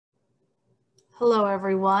Hello,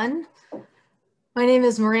 everyone. My name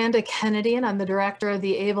is Miranda Kennedy, and I'm the director of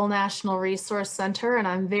the ABLE National Resource Center, and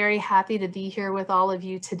I'm very happy to be here with all of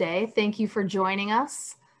you today. Thank you for joining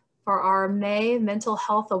us for our May Mental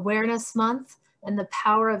Health Awareness Month and the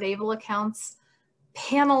Power of ABLE Accounts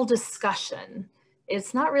panel discussion.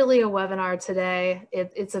 It's not really a webinar today,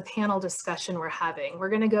 it's a panel discussion we're having. We're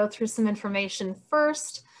going to go through some information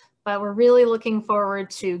first, but we're really looking forward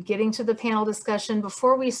to getting to the panel discussion.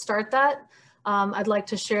 Before we start that, I'd like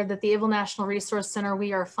to share that the ABLE National Resource Center,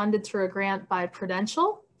 we are funded through a grant by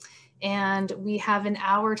Prudential, and we have an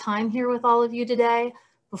hour time here with all of you today.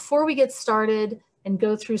 Before we get started and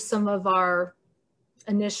go through some of our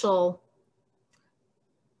initial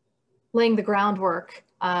laying the groundwork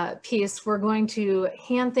piece, we're going to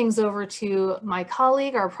hand things over to my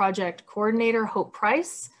colleague, our project coordinator, Hope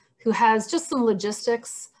Price, who has just some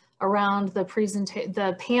logistics around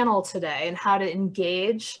the panel today and how to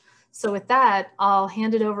engage. So with that, I'll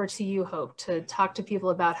hand it over to you, Hope, to talk to people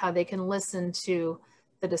about how they can listen to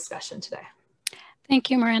the discussion today. Thank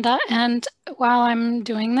you, Miranda. And while I'm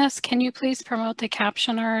doing this, can you please promote the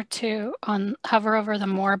captioner to hover over the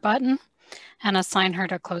More button and assign her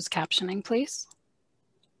to closed captioning, please?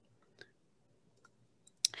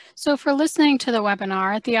 So for listening to the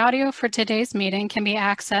webinar, the audio for today's meeting can be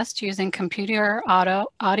accessed using computer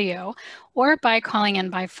audio or by calling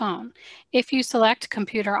in by phone. If you select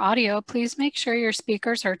computer audio, please make sure your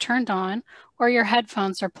speakers are turned on or your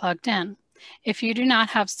headphones are plugged in. If you do not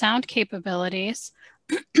have sound capabilities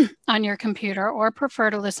on your computer or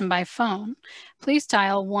prefer to listen by phone, please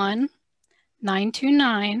dial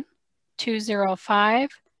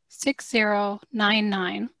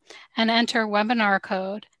 1-929-205-6099 and enter webinar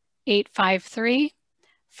code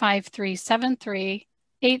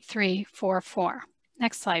 853-5373-8344.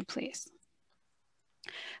 Next slide, please.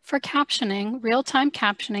 For captioning, real-time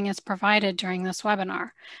captioning is provided during this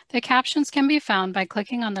webinar. The captions can be found by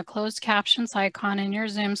clicking on the closed captions icon in your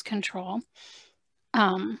Zoom controls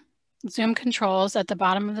at the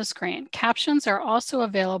bottom of the screen. Captions are also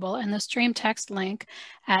available in the stream text link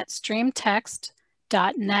at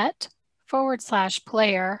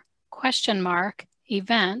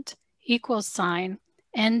streamtext.net/player?event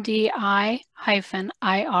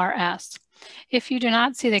 =NDI-IRS. If you do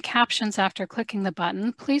not see the captions after clicking the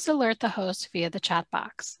button, please alert the host via the chat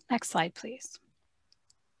box. Next slide, please.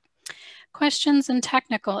 Questions and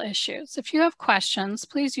technical issues. If you have questions,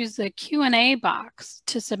 please use the Q&A box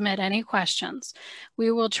to submit any questions.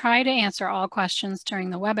 We will try to answer all questions during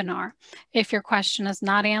the webinar. If your question is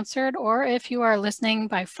not answered, or if you are listening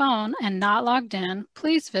by phone and not logged in,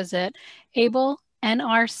 please visit ablenrc.org.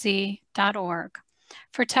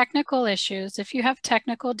 For technical issues, if you have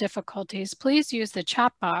technical difficulties, please use the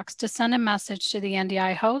chat box to send a message to the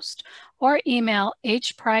NDI host or email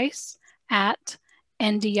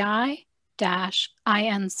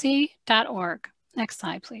hprice@ndi-inc.org. Next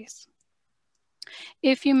slide, please.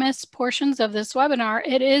 If you missed portions of this webinar,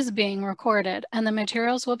 it is being recorded, and the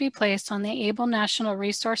materials will be placed on the ABLE National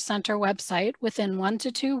Resource Center website within 1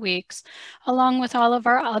 to 2 weeks, along with all of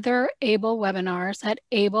our other ABLE webinars at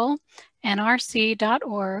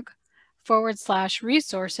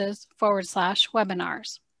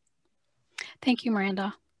ablenrc.org/resources/webinars. Thank you,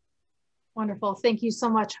 Miranda. Wonderful. Thank you so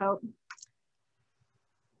much, Hope.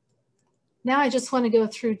 Now I just want to go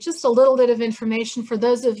through just a little bit of information for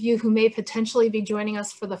those of you who may potentially be joining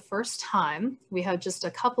us for the first time. We have just a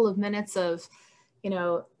couple of minutes of,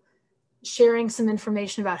 sharing some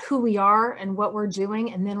information about who we are and what we're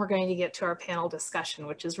doing, and then we're going to get to our panel discussion,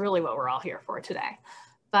 which is really what we're all here for today.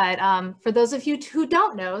 But for those of you who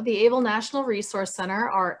don't know, the ABLE National Resource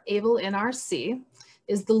Center, or ABLE NRC,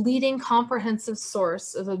 is the leading comprehensive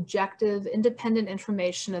source of objective, independent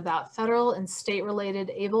information about federal and state-related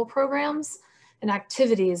ABLE programs and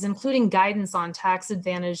activities, including guidance on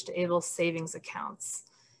tax-advantaged ABLE savings accounts.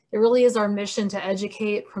 It really is our mission to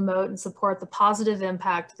educate, promote, and support the positive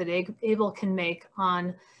impact that ABLE can make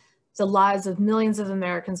on the lives of millions of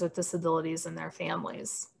Americans with disabilities and their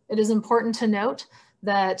families. It is important to note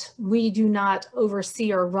that we do not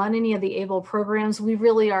oversee or run any of the ABLE programs. We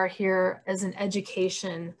really are here as an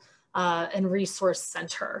education and resource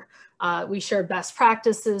center. We share best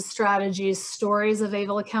practices, strategies, stories of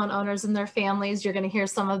ABLE account owners and their families. You're going to hear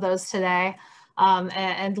some of those today,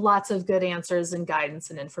 and lots of good answers and guidance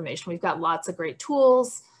and information. We've got lots of great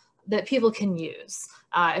tools that people can use,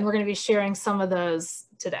 and we're going to be sharing some of those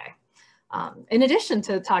today. In addition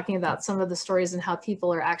to talking about some of the stories and how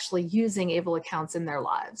people are actually using ABLE accounts in their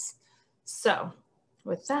lives. So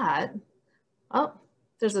with that, oh,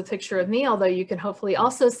 there's a picture of me, although you can hopefully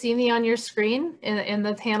also see me on your screen in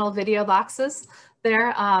the panel video boxes.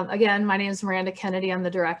 there. Again, my name is Miranda Kennedy. I'm the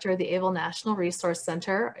director of the ABLE National Resource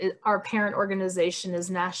Center. Our parent organization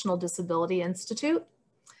is National Disability Institute,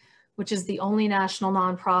 which is the only national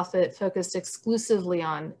nonprofit focused exclusively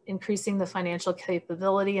on increasing the financial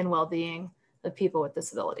capability and well-being of people with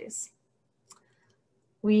disabilities.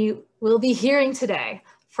 We will be hearing today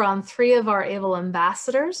from 3 of our ABLE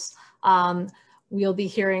ambassadors. We'll be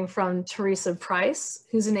hearing from Teresa Price,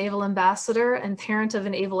 who's an ABLE ambassador and parent of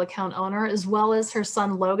an ABLE account owner, as well as her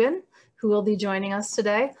son Logan, who will be joining us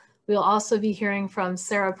today. We'll also be hearing from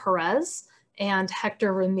Sarah Perez and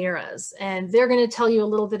Hector Ramirez, and they're going to tell you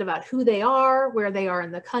a little bit about who they are, where they are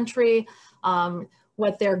in the country,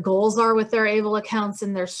 what their goals are with their ABLE accounts,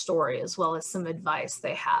 and their story, as well as some advice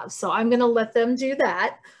they have. So I'm going to let them do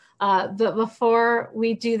that. But before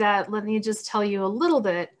we do that, let me just tell you a little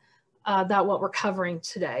bit about what we're covering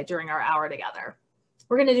today during our hour together.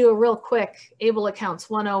 We're going to do a real quick ABLE Accounts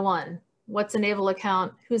 101. What's an ABLE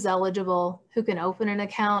account? Who's eligible? Who can open an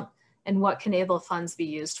account? And what can ABLE funds be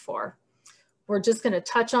used for? We're just going to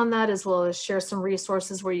touch on that, as well as share some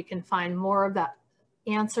resources where you can find more of that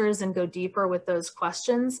answers and go deeper with those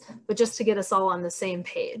questions, but just to get us all on the same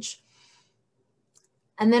page.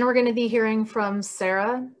 And then we're going to be hearing from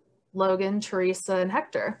Sarah, Logan, Teresa, and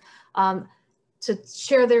Hector to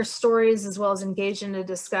share their stories, as well as engage in a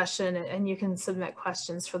discussion, and you can submit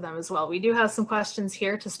questions for them as well. We do have some questions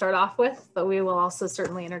here to start off with, but we will also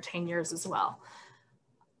certainly entertain yours as well.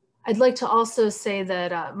 I'd like to also say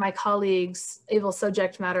that my colleagues, ABLE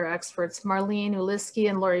subject matter experts, Marlene Uliski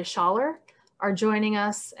and Lori Schaller, are joining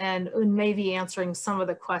us and may be answering some of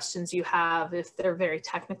the questions you have, if they're very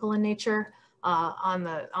technical in nature, on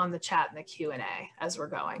the chat and the Q&A as we're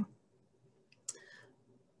going.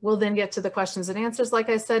 We'll then get to the questions and answers, like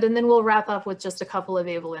I said, and then we'll wrap up with just a couple of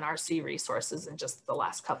ABLE NRC resources in just the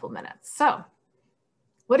last couple minutes. So,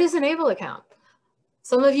 what is an ABLE account?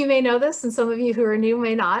 Some of you may know this, and some of you who are new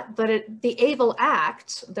may not, but the ABLE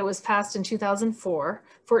Act that was passed in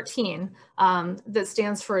 2014, that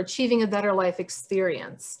stands for Achieving a Better Life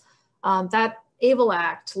Experience. That ABLE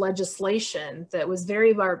Act legislation that was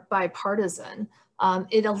very bipartisan,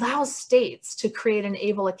 it allows states to create an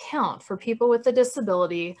ABLE account for people with a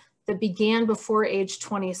disability that began before age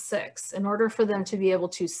 26 in order for them to be able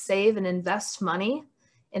to save and invest money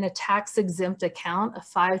in a tax-exempt account, a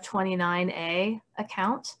 529A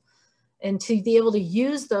account, and to be able to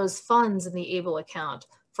use those funds in the ABLE account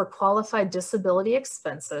for qualified disability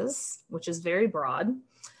expenses, which is very broad,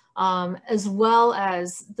 as well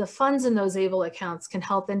as the funds in those ABLE accounts can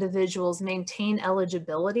help individuals maintain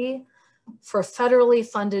eligibility for federally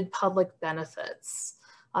funded public benefits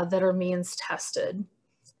that are means tested.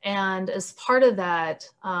 And as part of that,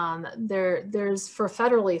 there's for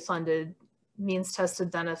federally funded means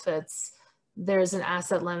tested benefits, there's an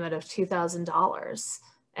asset limit of $2,000.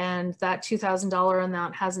 And that $2,000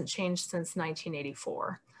 amount hasn't changed since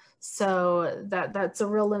 1984. So that's a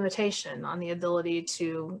real limitation on the ability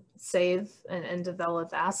to save and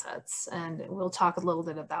develop assets. And we'll talk a little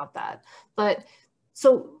bit about that. But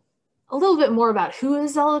so a little bit more about who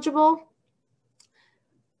is eligible.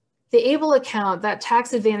 The ABLE account, that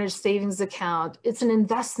tax advantage savings account, it's an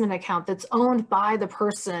investment account that's owned by the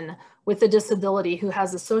person with a disability who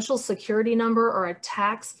has a social security number or a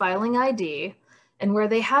tax filing ID, and where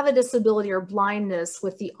they have a disability or blindness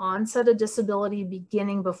with the onset of disability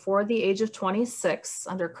beginning before the age of 26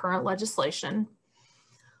 under current legislation,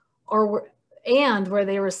 and where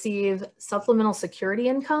they receive supplemental security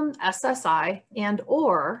income, SSI, and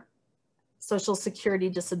or Social Security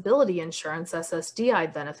Disability Insurance,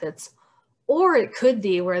 SSDI benefits, or it could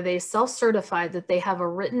be where they self-certify that they have a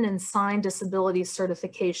written and signed disability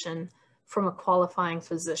certification from a qualifying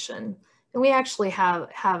physician. And we actually have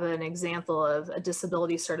an example of a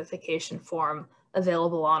disability certification form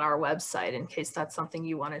available on our website in case that's something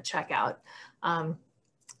you want to check out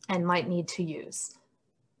and might need to use.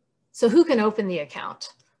 So who can open the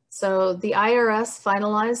account? So the IRS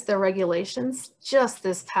finalized their regulations just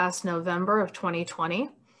this past November of 2020.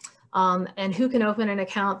 And who can open an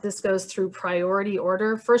account? This goes through priority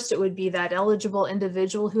order. First, it would be that eligible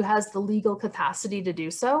individual who has the legal capacity to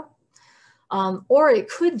do so. Or it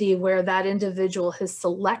could be where that individual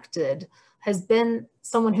has been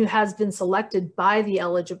someone who has been selected by the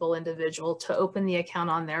eligible individual to open the account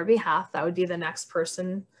on their behalf. That would be the next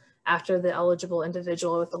person after the eligible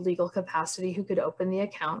individual with the legal capacity who could open the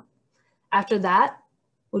account. After that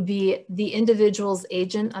would be the individual's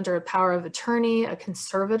agent under a power of attorney, a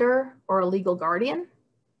conservator, or a legal guardian.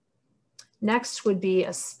 Next would be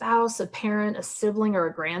a spouse, a parent, a sibling, or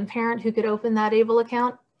a grandparent who could open that ABLE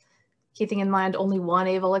account. Keeping in mind only one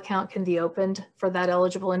ABLE account can be opened for that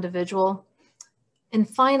eligible individual. And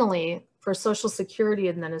finally, for Social Security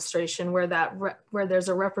Administration, where there's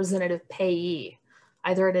a representative payee,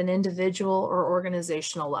 either at an individual or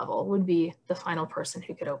organizational level, would be the final person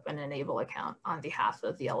who could open an ABLE account on behalf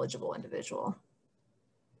of the eligible individual.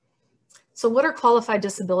 So what are qualified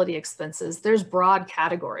disability expenses? There's broad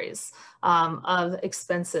categories of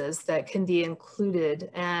expenses that can be included,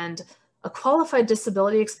 and a qualified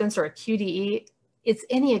disability expense, or a QDE, it's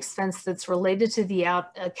any expense that's related to the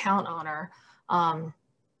account owner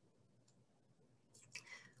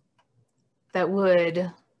that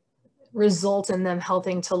would result in them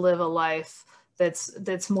helping to live a life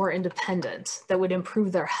that's more independent, that would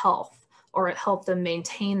improve their health or help them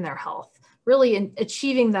maintain their health, really in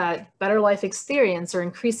achieving that better life experience or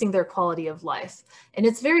increasing their quality of life. And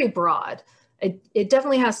it's very broad. It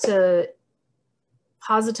definitely has to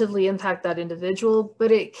positively impact that individual,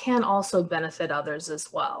 but it can also benefit others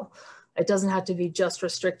as well. It doesn't have to be just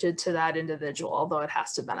restricted to that individual, although it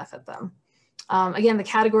has to benefit them. Again, the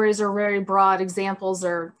categories are very broad. Examples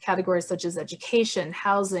are categories such as education,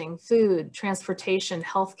 housing, food, transportation,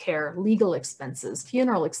 healthcare, legal expenses,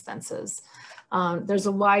 funeral expenses. There's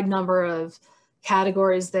a wide number of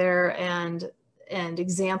categories there, and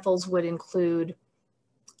examples would include,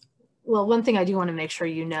 well, one thing I do want to make sure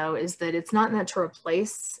you know is that it's not meant to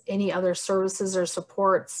replace any other services or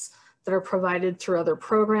supports that are provided through other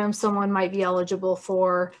programs someone might be eligible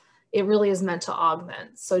for. It really is meant to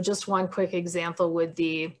augment. So just one quick example would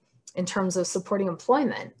be in terms of supporting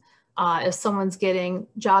employment. If someone's getting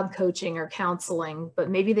job coaching or counseling, but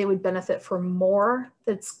maybe they would benefit from more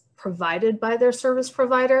that's provided by their service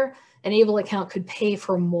provider, an ABLE account could pay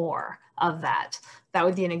for more of that. That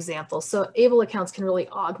would be an example. So ABLE accounts can really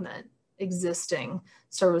augment existing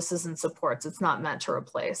services and supports. It's not meant to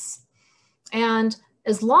replace. And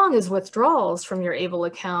as long as withdrawals from your ABLE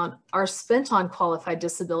account are spent on qualified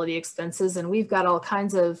disability expenses, and we've got all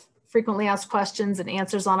kinds of frequently asked questions and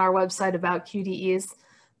answers on our website about QDEs,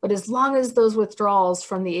 but as long as those withdrawals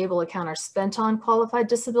from the ABLE account are spent on qualified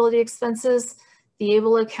disability expenses, the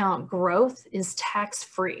ABLE account growth is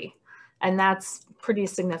tax-free, and that's pretty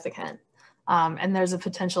significant. And there's a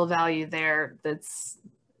potential value there that's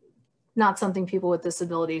not something people with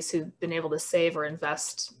disabilities who've been able to save or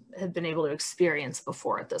invest have been able to experience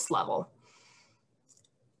before at this level.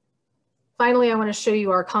 Finally, I want to show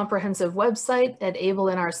you our comprehensive website at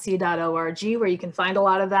ablenrc.org, where you can find a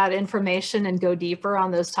lot of that information and go deeper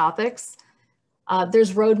on those topics.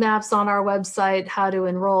 There's roadmaps on our website, how to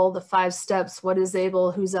enroll, the 5 steps, what is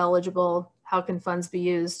ABLE, who's eligible, how can funds be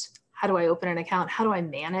used, how do I open an account, how do I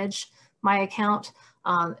manage my account.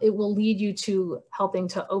 It will lead you to helping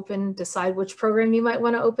to decide which program you might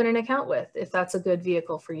want to open an account with, if that's a good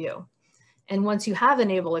vehicle for you. And once you have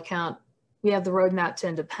an ABLE account, we have the roadmap to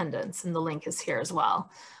independence, and the link is here as well.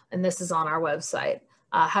 And this is on our website.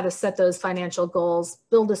 How to set those financial goals,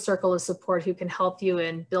 build a circle of support who can help you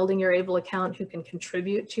in building your ABLE account, who can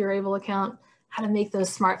contribute to your ABLE account, how to make those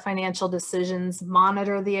smart financial decisions,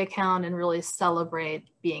 monitor the account, and really celebrate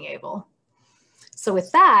being able. So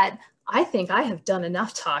with that, I think I have done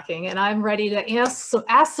enough talking, and I'm ready to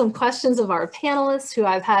ask some questions of our panelists who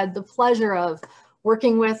I've had the pleasure of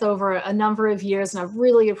working with over a number of years, and I've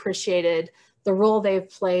really appreciated the role they've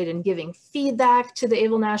played in giving feedback to the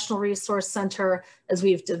ABLE National Resource Center as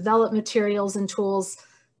we've developed materials and tools.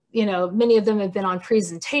 You know, many of them have been on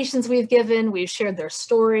presentations we've given. We've shared their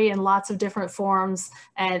story in lots of different forms,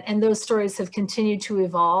 and those stories have continued to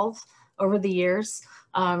evolve over the years.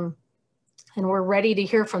 And we're ready to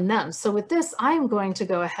hear from them. So with this, I'm going to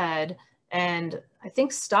go ahead and I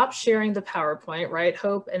think stop sharing the PowerPoint, right,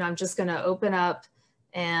 Hope? And I'm just gonna open up,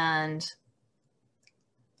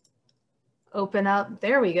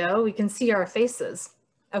 there we go. We can see our faces.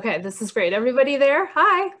 Okay, this is great. Everybody there?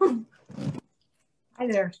 Hi. Hi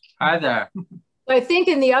there. Hi there. I think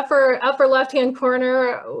in the upper left-hand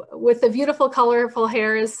corner with the beautiful, colorful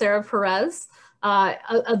hair is Sarah Perez.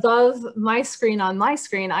 Above my screen,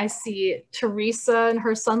 I see Teresa and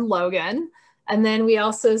her son Logan. And then we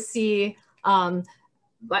also see our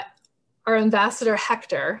ambassador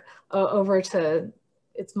Hector over to,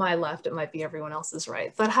 it's my left, it might be everyone else's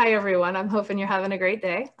right. But hi everyone, I'm hoping you're having a great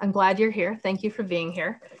day. I'm glad you're here. Thank you for being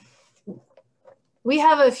here. We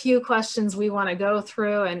have a few questions we want to go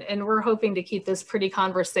through, and we're hoping to keep this pretty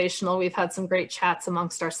conversational. We've had some great chats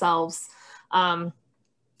amongst ourselves.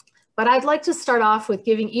 But I'd like to start off with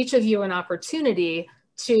giving each of you an opportunity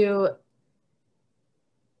to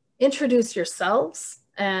introduce yourselves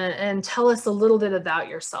and tell us a little bit about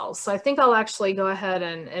yourselves. So I think I'll actually go ahead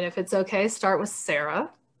and if it's okay, start with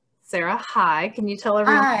Sarah. Sarah, hi. Can you tell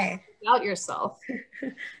everyone about yourself?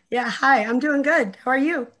 Yeah, hi, I'm doing good. How are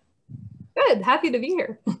you? Good, happy to be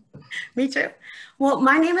here. Me too. Well,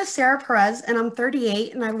 my name is Sarah Perez and I'm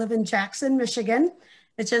 38 and I live in Jackson, Michigan.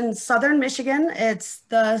 It's in southern Michigan. It's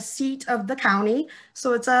the seat of the county.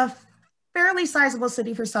 So it's a fairly sizable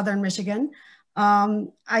city for southern Michigan.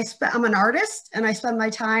 I'm an artist and I spend my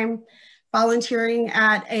time volunteering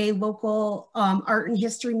at a local art and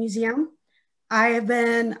history museum. I've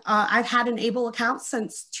had an ABLE account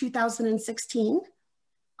since 2016.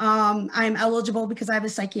 I'm eligible because I have a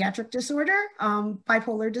psychiatric disorder,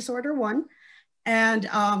 bipolar disorder 1. And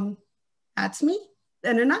that's me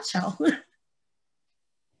in a nutshell.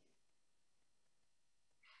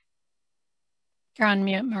 You're on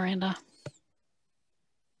mute, Miranda.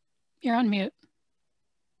 You're on mute.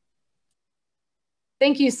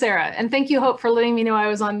 Thank you, Sarah. And thank you, Hope, for letting me know I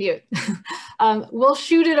was on mute. We'll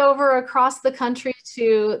shoot it over across the country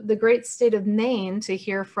to the great state of Maine to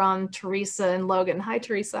hear from Teresa and Logan. Hi,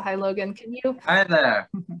 Teresa. Hi, Logan. Can you? Hi there.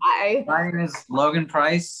 Hi. My name is Logan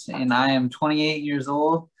Price, and I am 28 years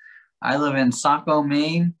old. I live in Saco,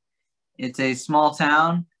 Maine. It's a small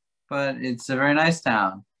town, but it's a very nice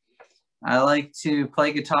town. I like to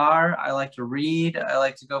play guitar. I like to read. I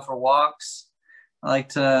like to go for walks. I like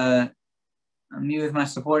to meet with my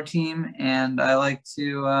support team, and I like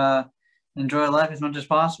to enjoy life as much as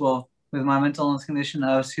possible with my mental illness condition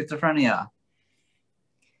of schizophrenia.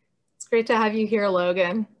 It's great to have you here,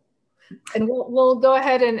 Logan. And we'll go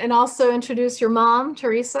ahead and also introduce your mom,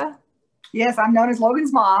 Teresa. Yes, I'm known as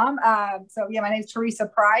Logan's mom. So yeah, my name is Teresa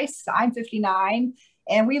Price. I'm 59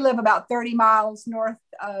 and we live about 30 miles north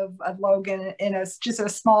of Logan in just a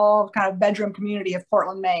small kind of bedroom community of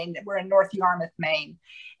Portland, Maine. We're in North Yarmouth, Maine.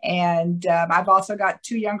 And I've also got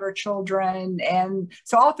 2 younger children. And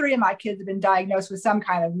so all 3 of my kids have been diagnosed with some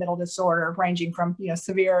kind of mental disorder, ranging from,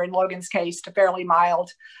 severe in Logan's case to fairly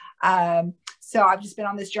mild. So I've just been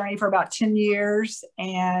on this journey for about 10 years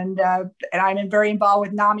and I'm very involved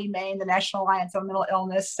with NAMI Maine, the National Alliance on Mental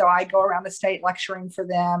Illness. So I go around the state lecturing for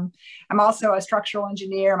them. I'm also a structural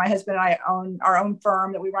engineer. My husband and I own our own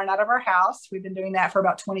firm that we run out of our house. We've been doing that for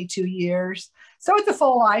about 22 years. So it's a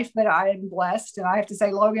full life, but I'm blessed. And I have to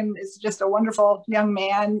say, Logan is just a wonderful young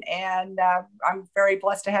man. And I'm very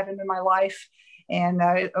blessed to have him in my life. And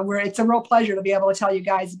it's a real pleasure to be able to tell you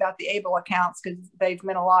guys about the ABLE accounts because they've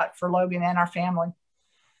meant a lot for Logan and our family.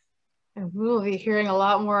 And we'll be hearing a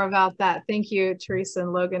lot more about that. Thank you, Teresa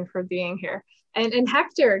and Logan, for being here. And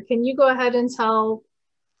Hector, can you go ahead and tell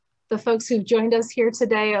the folks who've joined us here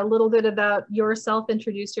today a little bit about yourself,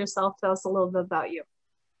 introduce yourself, tell us a little bit about you.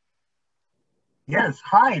 Yes,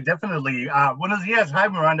 hi, definitely. Buenos dias. Hi,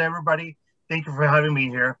 Miranda, everybody. Thank you for having me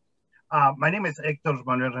here. My name is Hector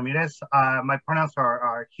Manuel Ramirez. My pronouns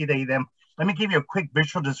are he, they, them. Let me give you a quick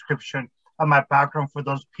visual description of my background for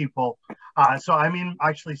those people. So I'm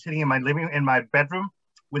actually sitting in my bedroom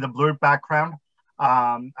with a blurred background.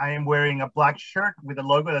 I am wearing a black shirt with a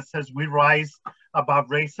logo that says "We Rise Above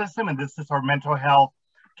Racism," and this is our mental health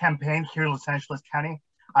campaign here in Los Angeles County.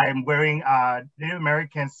 I am wearing a Native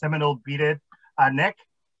American Seminole beaded neck,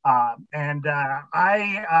 and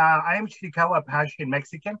I am Chiricahua Apache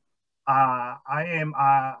Mexican. I am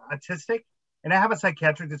autistic, and I have a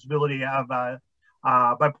psychiatric disability of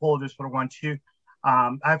bipolar disorder 1-2.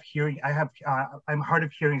 I have hearing. I'm hard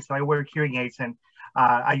of hearing, so I wear hearing aids, and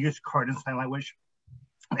I use card and sign language.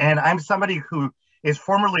 And I'm somebody who is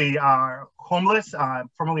formerly homeless,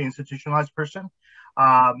 formerly institutionalized person.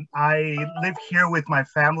 I live here with my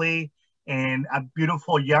family in a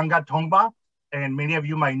beautiful Yanga Tongva, and many of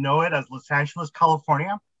you might know it as Los Angeles,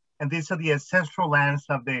 California. And these are the ancestral lands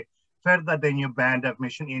of the Verdadeño Band of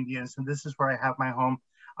Mission Indians, and this is where I have my home.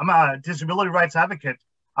 I'm a disability rights advocate,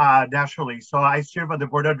 naturally. So I serve on the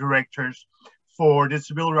board of directors for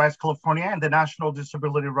Disability Rights California and the National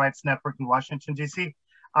Disability Rights Network in Washington, D.C.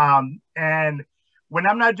 And when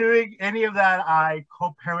I'm not doing any of that, I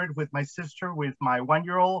co-parent with my sister, with my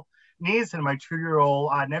 1-year-old niece and my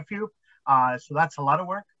 2-year-old nephew. So that's a lot of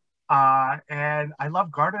work. And I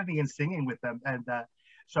love gardening and singing with them. And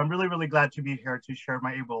so I'm really, really glad to be here to share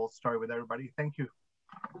my ABLE story with everybody. Thank you.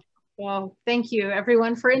 Well, thank you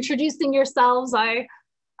everyone for introducing yourselves.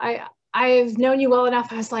 I've known you well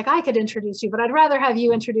enough. I was like, I could introduce you, but I'd rather have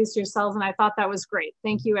you introduce yourselves. And I thought that was great.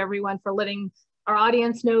 Thank you everyone for letting our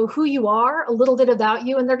audience know who you are, a little bit about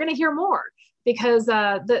you, and they're gonna hear more because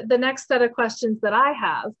the next set of questions that I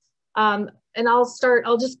have, and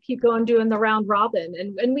I'll just keep going doing the round robin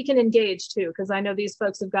and we can engage too, because I know these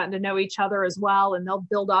folks have gotten to know each other as well and they'll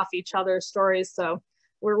build off each other's stories. So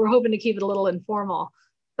we're hoping to keep it a little informal.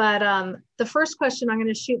 But the first question I'm going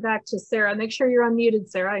to shoot back to Sarah. Make sure you're unmuted,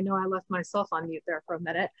 Sarah. I know I left myself on mute there for a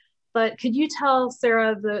minute. But could you tell,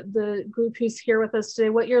 Sarah, the group who's here with us today,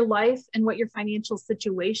 what your life and what your financial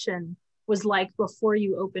situation was like before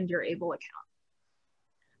you opened your ABLE account?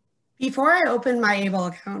 Before I opened my ABLE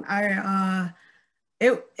account,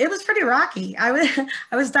 it was pretty rocky. I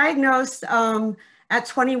was diagnosed at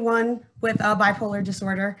 21 with a bipolar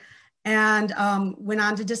disorder, and went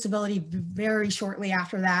on to disability very shortly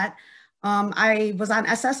after that. I was on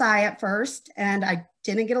SSI at first, and I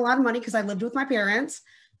didn't get a lot of money because I lived with my parents.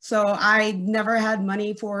 So I never had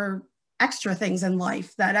money for extra things in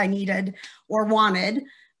life that I needed or wanted.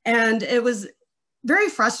 And it was very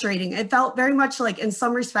frustrating. It felt very much like, in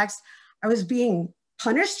some respects, I was being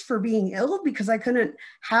punished for being ill because I couldn't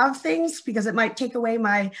have things because it might take away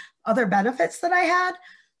my other benefits that I had.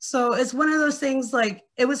 So it's one of those things, like,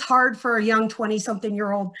 it was hard for a young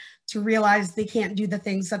 20-something-year-old to realize they can't do the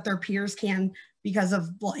things that their peers can because of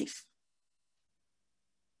life.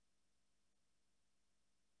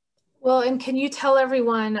 Well, and can you tell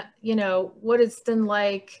everyone, you know, what it's been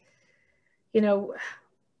like, you know,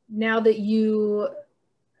 now that you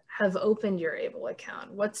have opened your ABLE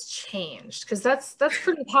account, what's changed? Because that's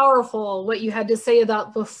pretty powerful, what you had to say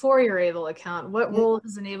about before your ABLE account. What role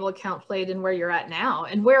has an ABLE account played in where you're at now?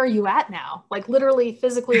 And where are you at now? Like, literally,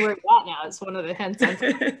 physically where you're at now is one of the hints.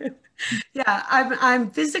 Yeah, I'm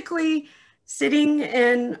physically sitting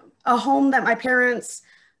in a home that my parents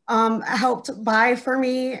helped buy for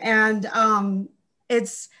me. And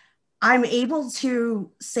I'm able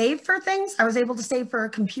to save for things. I was able to save for a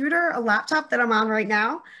computer, a laptop that I'm on right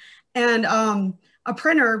now, and a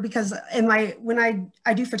printer, because when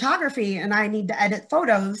I do photography and I need to edit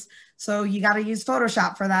photos, so you got to use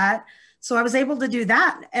Photoshop for that. So I was able to do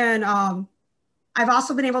that. And I've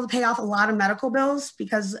also been able to pay off a lot of medical bills,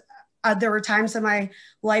 because there were times in my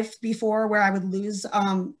life before where I would lose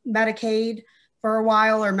Medicaid for a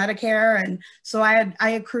while, or Medicare. And so I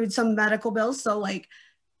accrued some medical bills. So like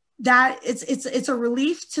that, it's a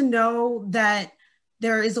relief to know that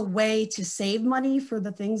there is a way to save money for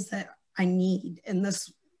the things that I need in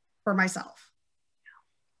this for myself.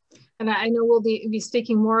 And I know we'll be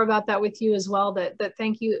speaking more about that with you as well, but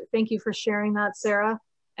thank you for sharing that, Sarah.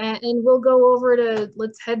 And we'll go over to,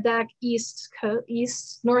 let's head back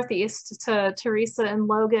northeast to Teresa and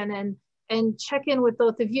Logan and check in with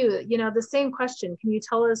both of you. You know, the same question. Can you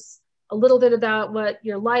tell us a little bit about what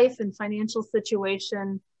your life and financial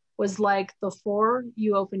situation was like before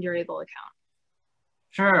you opened your ABLE account?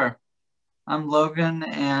 Sure. I'm Logan,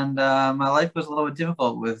 and my life was a little bit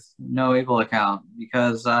difficult with no ABLE account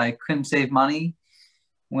because I couldn't save money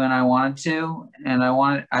when I wanted to, and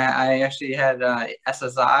I actually had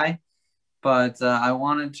SSI, but I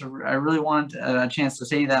really wanted a chance to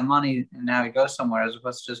save that money and have it go somewhere, as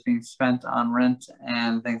opposed to just being spent on rent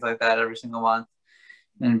and things like that every single month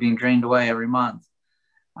and being drained away every month.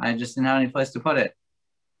 I just didn't have any place to put it,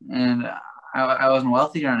 and I wasn't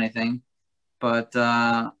wealthy or anything, but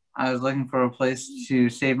I was looking for a place to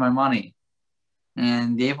save my money,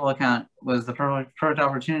 and the ABLE account was the perfect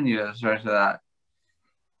opportunity to start that.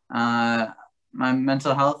 My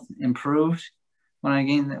mental health improved when I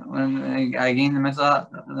gained the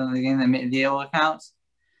ABLE account,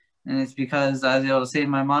 and it's because I was able to save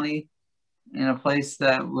my money in a place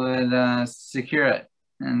that would secure it,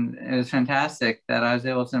 and it was fantastic that I was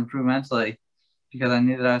able to improve mentally because I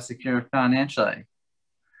knew that I was secure financially,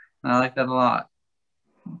 and I like that a lot.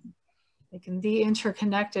 They can be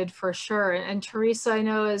interconnected for sure. And Teresa, I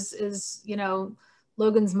know is you know,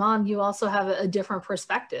 Logan's mom, you also have a different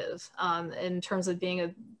perspective in terms of being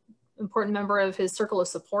an important member of his circle of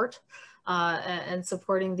support and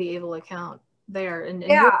supporting the ABLE account there. And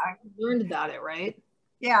yeah, you learned about it, right?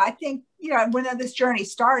 Yeah, I think, you know, when this journey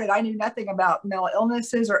started, I knew nothing about mental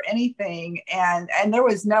illnesses or anything. And there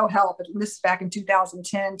was no help. This is back in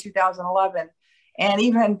 2010, 2011. And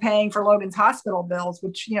even paying for Logan's hospital bills,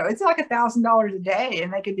 which, you know, it's like $1,000 a day,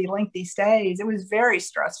 and they could be lengthy stays. It was very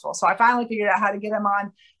stressful. So I finally figured out how to get him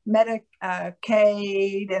on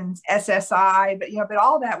Medicaid and SSI, but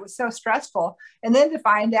all that was so stressful. And then to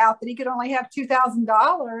find out that he could only have $2,000,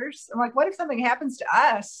 I'm like, what if something happens to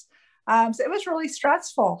us? So it was really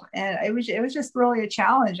stressful, and it was just really a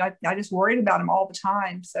challenge. I just worried about him all the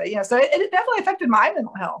time. So, you know, so it definitely affected my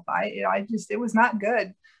mental health. It was not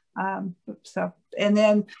good. And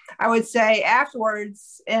then I would say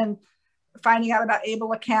afterwards, and finding out about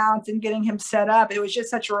ABLE accounts and getting him set up, it was just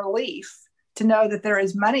such a relief to know that there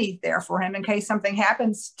is money there for him in case something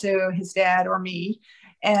happens to his dad or me.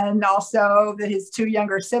 And also that his two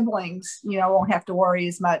younger siblings, you know, won't have to worry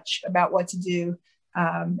as much about what to do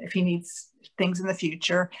if he needs things in the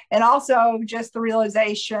future. And also just the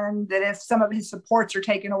realization that if some of his supports are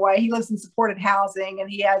taken away, he lives in supported housing and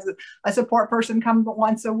he has a support person come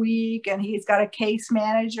once a week and he's got a case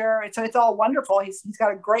manager. And so it's all wonderful. He's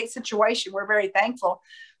got a great situation. We're very thankful.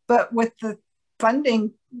 But with the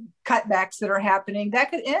funding cutbacks that are happening, that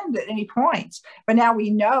could end at any point. But now we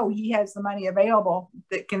know he has the money available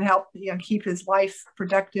that can help keep his life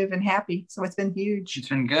productive and happy. So it's been huge. It's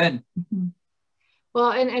been good. Mm-hmm.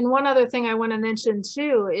 Well, and one other thing I want to mention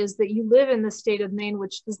too is that you live in the state of Maine,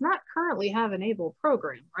 which does not currently have an ABLE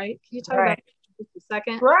program, right? Can you talk about that for just a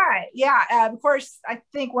second? Right. Yeah. Of course, I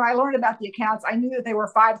think when I learned about the accounts, I knew that they were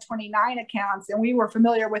 529 accounts, and we were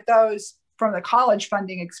familiar with those from the college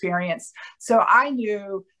funding experience. So I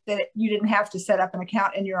knew that you didn't have to set up an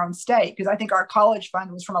account in your own state, because I think our college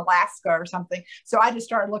fund was from Alaska or something. So I just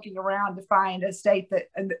started looking around to find a state that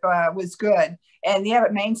was good. And yeah,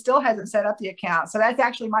 but Maine still hasn't set up the account. So that's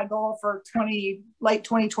actually my goal for late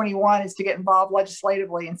 2021 is to get involved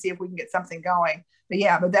legislatively and see if we can get something going. But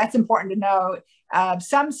yeah, but that's important to know.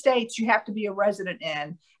 Some states you have to be a resident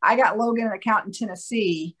in. I got Logan an account in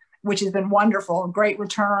Tennessee, which has been wonderful, great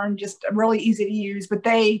return, just really easy to use, but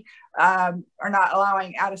they are not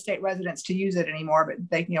allowing out-of-state residents to use it anymore, but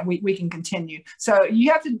they, we can continue. So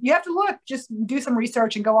you have to look, just do some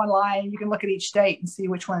research and go online. You can look at each state and see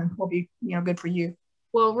which one will be, good for you.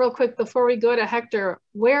 Well, real quick, before we go to Hector,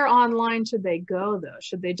 where online should they go though?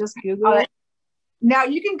 Should they just Google it? Now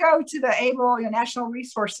you can go to the ABLE National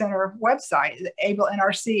Resource Center website, the ABLE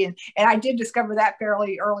NRC, and I did discover that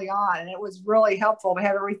fairly early on, and it was really helpful to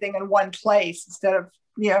have everything in one place instead of,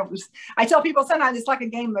 I tell people sometimes it's like a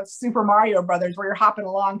game of Super Mario Brothers where you're hopping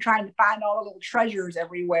along trying to find all the little treasures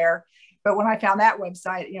everywhere. But when I found that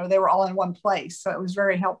website, they were all in one place, so it was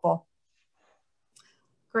very helpful.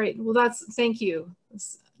 Great. Well, thank you,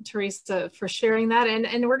 Teresa, for sharing that.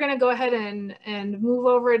 And we're going to go ahead and move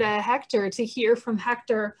over to Hector to hear from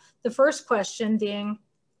Hector. The first question being,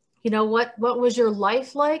 what was your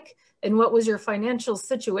life like and what was your financial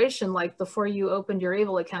situation like before you opened your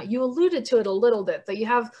ABLE account? You alluded to it a little bit, but you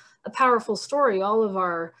have a powerful story. All of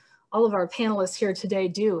our panelists here today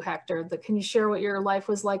do, Hector. Can you share what your life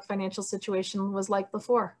was like, financial situation was like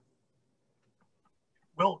before?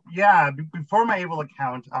 Well, yeah, before my ABLE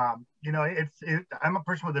account, I'm a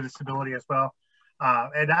person with a disability as well.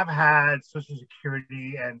 And I've had Social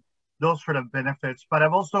Security and those sort of benefits, but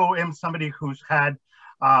I've also am somebody who's had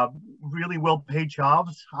really well-paid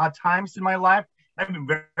jobs at times in my life. I've been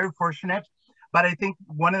very, very fortunate, but I think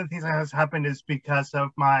one of the things that has happened is because of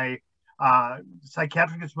my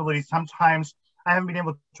psychiatric disability, sometimes I haven't been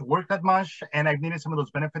able to work that much and I've needed some of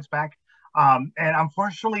those benefits back. And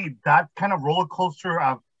unfortunately, that kind of roller coaster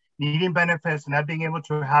of needing benefits and not being able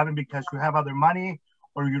to have it because you have other money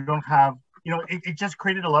or you don't have, it just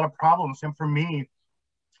created a lot of problems. And for me,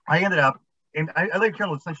 I ended up, and I live here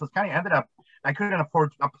in Los Angeles County, I couldn't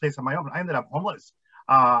afford a place of my own. I ended up homeless,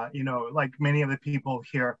 like many of the people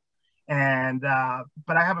here. And,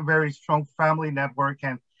 but I have a very strong family network.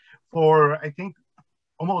 And for, I think,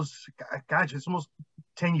 it's almost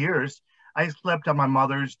 10 years, I slept on my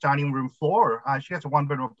mother's dining room floor. She has a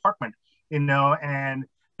one-bedroom apartment, and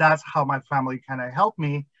that's how my family kind of helped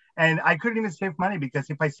me. And I couldn't even save money because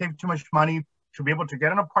if I saved too much money to be able to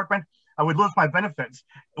get an apartment, I would lose my benefits,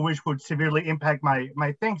 which would severely impact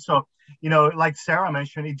my thing. So, like Sarah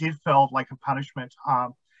mentioned, it did feel like a punishment.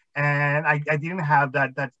 And I didn't have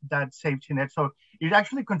that safety net. So it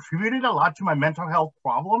actually contributed a lot to my mental health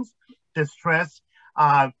problems, the stress,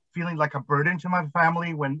 feeling like a burden to my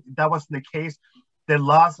family when that wasn't the case, the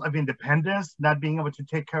loss of independence, not being able to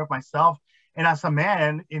take care of myself. And as a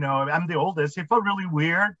man, I'm the oldest, it felt really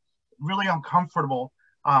weird, really uncomfortable.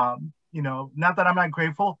 Not that I'm not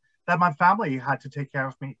grateful that my family had to take care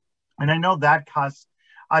of me. And I know that caused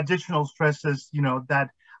additional stresses, that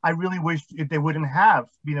I really wish they wouldn't have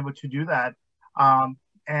been able to do that.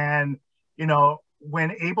 And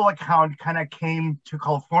when ABLE account kind of came to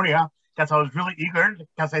California, because I was really eager,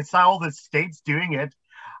 because I saw all the states doing it,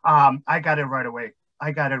 I got it right away. I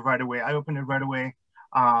opened it right away.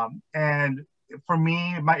 And for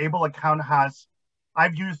me, my ABLE account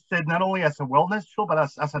I've used it not only as a wellness tool, but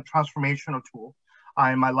as a transformational tool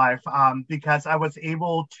in my life, because I was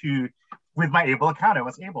able to, with my ABLE account, I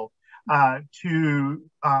was able to,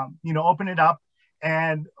 open it up,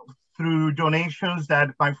 and through donations that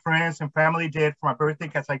my friends and family did for my birthday,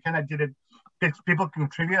 because I kind of did it, people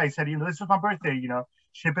contribute. I said, this is my birthday,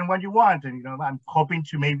 ship in what you want. And, I'm hoping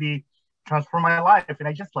to maybe transform my life. And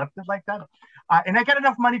I just left it like that. And I got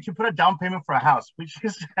enough money to put a down payment for a house, which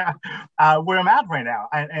is where I'm at right now.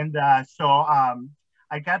 So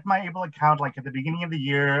I got my Able account like at the beginning of the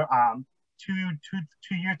year, 3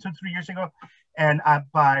 years ago. And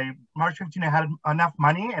by March 15, I had enough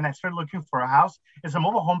money and I started looking for a house. It's a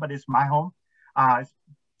mobile home, but it's my home.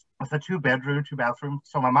 It's a 2-bedroom, 2-bathroom.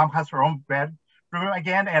 So my mom has her own bedroom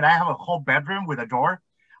again, and I have a whole bedroom with a door.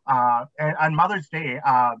 And on Mother's Day,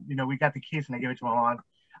 you know, we got the keys and I gave it to my mom.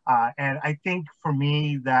 And I think for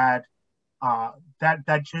me that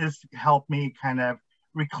that just helped me kind of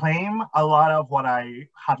reclaim a lot of what I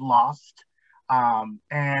had lost.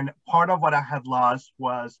 And part of what I had lost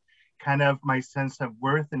was kind of my sense of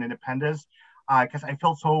worth and independence, because I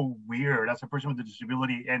felt so weird as a person with a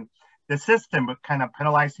disability, and the system was kind of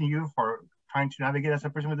penalizing you for trying to navigate as a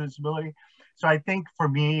person with a disability. So I think for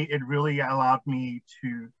me, it really allowed me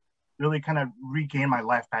to really kind of regain my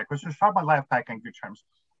life back, or to start my life back on good terms.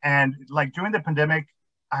 And like during the pandemic,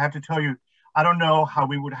 I have to tell you, I don't know how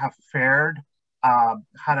we would have fared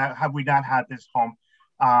had we not had this home.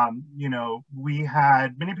 You know, we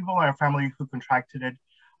had many people in our family who contracted it,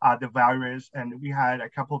 the virus, and we had a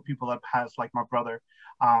couple of people that passed, like my brother.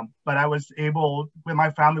 But I was able, with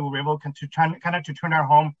my family, we were able to turn our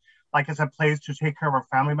home like as a place to take care of our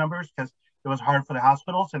family members, because it was hard for the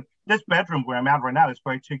hospitals. And this bedroom where I'm at right now is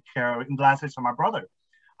where I took care in the last days of my brother.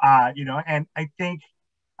 You know, and I think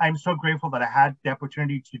I'm so grateful that I had the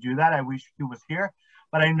opportunity to do that. I wish he was here,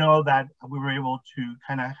 but I know that we were able to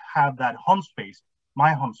kind of have that home space,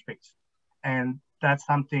 my home space. And that's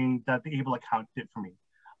something that the Able account did for me.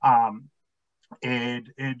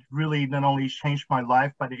 It really not only changed my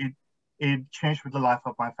life, but it changed with the life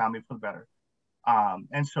of my family for the better.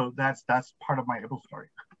 And so that's part of my Able story.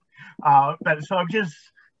 But so I'm just,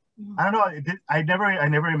 I don't know, I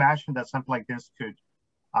never imagined that something like this could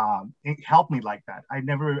help me like that. I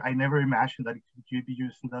never imagined that it could be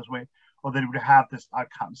used in this way, or that it would have this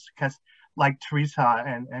outcomes. Because like Teresa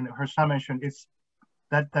and her son mentioned, it's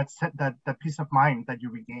that peace of mind that you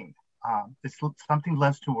regain. It's something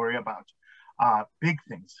less to worry about. Big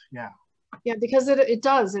things, yeah. Yeah, because it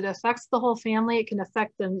does. It affects the whole family. It can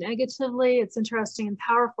affect them negatively. It's interesting and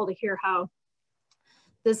powerful to hear how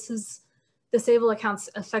this Able accounts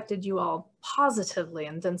affected you all positively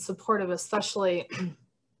and then supportive, especially.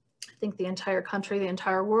 I think the entire country, the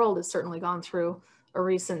entire world has certainly gone through a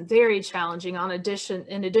recent, very challenging, in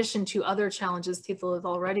addition to other challenges people have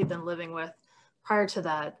already been living with prior to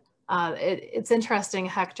that. It's interesting,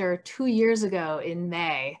 Hector, 2 years ago in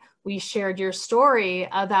May, we shared your story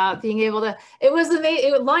about being able to, it was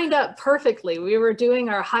amazing, it lined up perfectly. We were doing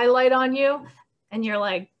our highlight on you and you're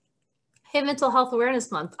like, hey, Mental Health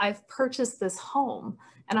Awareness Month, I've purchased this home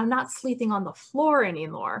and I'm not sleeping on the floor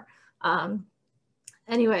anymore.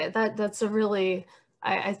 Anyway, that's a really,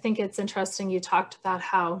 I think it's interesting. You talked about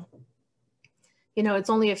how, you know, it's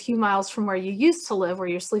only a few miles from where you used to live, where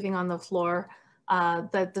you're sleeping on the floor,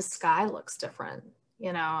 that the sky looks different,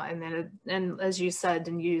 you know, and then, and as you said,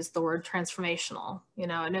 and you used the word transformational, you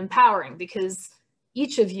know, and empowering, because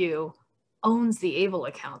each of you owns the Able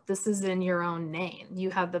account. This is in your own name. You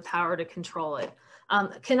have the power to control it.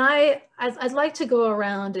 I'd like to go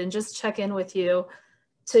around and just check in with you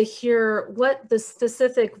to hear what the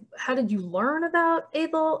specific, how did you learn about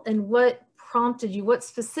Able, and what prompted you, what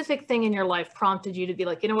specific thing in your life prompted you to be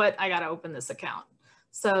like, you know what, I got to open this account.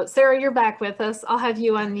 So Sarah, you're back with us. I'll have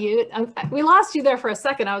you unmute. We lost you there for a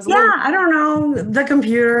second. I don't know, the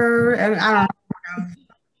computer, and I don't know.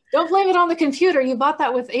 Don't blame it on the computer. You bought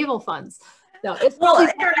that with Able funds. No, it's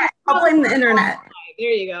internet. I'll blame the internet. There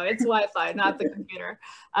you go. It's Wi-Fi, not the computer,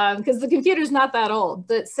 because the computer's not that old.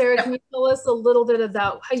 But Sarah, can you tell us a little bit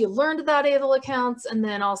about how you learned about Able accounts, and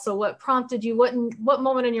then also what prompted you? What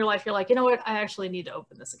moment in your life you're like, you know what, I actually need to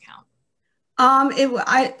open this account?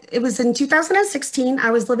 It was in 2016.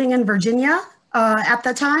 I was living in Virginia at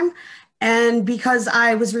the time, and because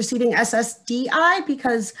I was receiving SSDI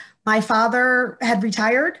because my father had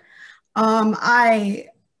retired, I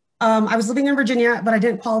was living in Virginia, but I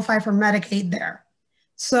didn't qualify for Medicaid there.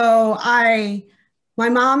 So my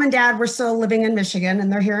mom and dad were still living in Michigan,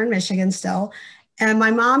 and they're here in Michigan still. And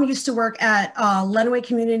my mom used to work at Lenawee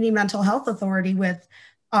Community Mental Health Authority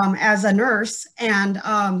as a nurse. And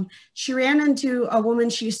she ran into a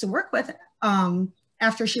woman she used to work with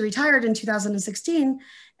after she retired in 2016.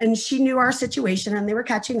 And she knew our situation and they were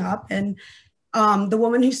catching up. And the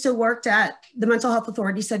woman who still worked at the Mental Health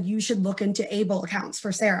Authority said, you should look into Able accounts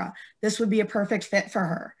for Sarah. This would be a perfect fit for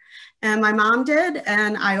her. And my mom did,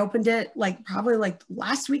 and I opened it probably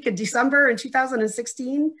last week of December in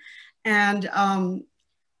 2016. And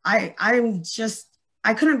I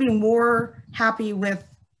couldn't be more happy with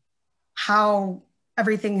how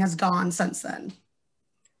everything has gone since then.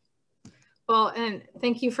 Well, and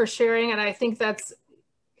thank you for sharing. And I think that's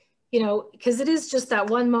you know, because it is just that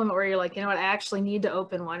one moment where you're like, you know what, I actually need to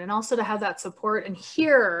open one. And also to have that support and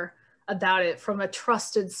hear about it from a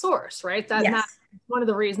trusted source, right? That's one of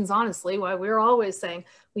the reasons, honestly, why we're always saying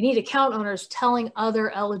we need account owners telling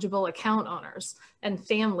other eligible account owners and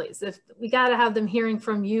families. If we got to have them hearing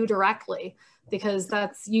from you directly, because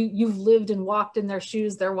that's you've lived and walked in their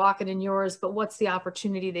shoes, they're walking in yours, but what's the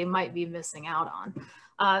opportunity they might be missing out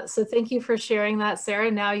on? So thank you for sharing that,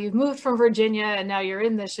 Sarah. Now you've moved from Virginia and now you're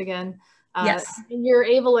in Michigan. Yes. In your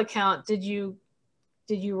ABLE account, did you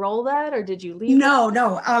roll that or did you leave? No.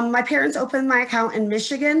 My parents opened my account in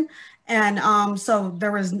Michigan, and so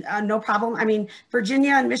there was no problem. I mean,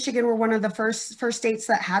 Virginia and Michigan were one of the first states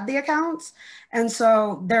that had the accounts, and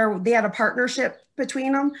so they had a partnership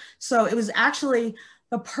between them. So it was actually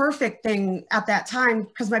the perfect thing at that time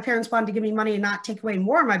because my parents wanted to give me money and not take away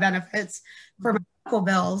more of my benefits for my medical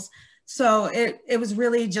bills. So it was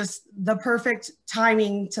really just the perfect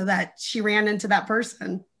timing to that she ran into that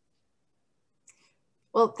person.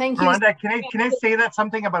 Well, thank you. Miranda, can I say that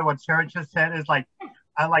something about what Sarah just said is like,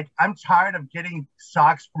 I'm tired of getting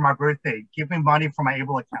socks for my birthday. Give me money for my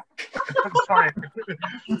ABLE account. I'm sorry.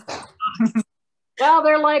 Well,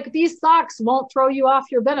 they're like, these socks won't throw you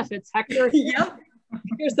off your benefits, Hector. Yep.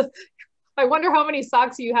 I wonder how many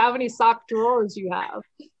socks you have, any sock drawers you have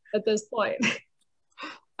at this point.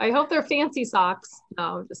 I hope they're fancy socks.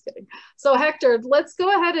 No, I'm just kidding. So Hector, let's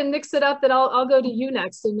go ahead and mix it up, and I'll go to you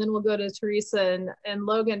next, and then we'll go to Teresa and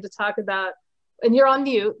Logan to talk about, and you're on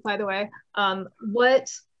mute, by the way. What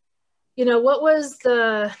was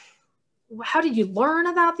how did you learn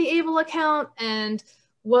about the ABLE account, and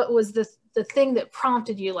what was the thing that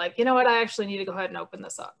prompted you, like, you know what, I actually need to go ahead and open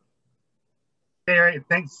this up? Hey,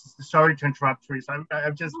 thanks. Sorry to interrupt, Teresa. I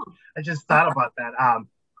just thought about that.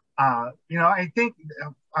 I think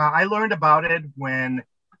I learned about it when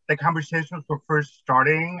the conversations were first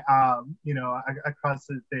starting, across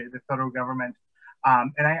the federal government.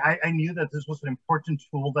 And I knew that this was an important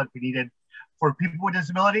tool that we needed for people with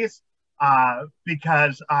disabilities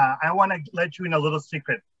because I want to let you in a little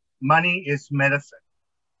secret. Money is medicine.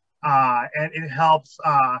 And it helps,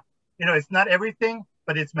 it's not everything,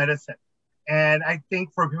 but it's medicine. And I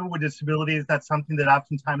think for people with disabilities, that's something that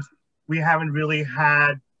oftentimes we haven't really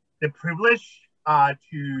had the privilege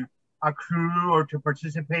to accrue or to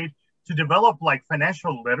participate, to develop like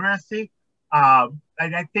financial literacy. And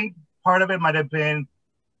I think part of it might have been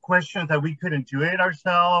questions that we couldn't do it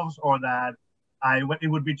ourselves, or that it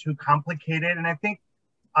would be too complicated. And I think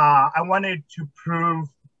I wanted to prove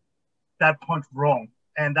that point wrong.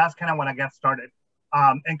 And that's kind of when I got started.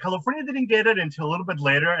 And California didn't get it until a little bit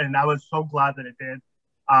later, and I was so glad that it did.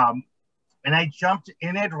 And I jumped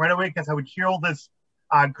in it right away because I would hear all this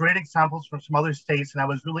great examples from some other states, and I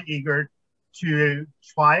was really eager to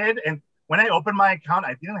try it. And when I opened my account,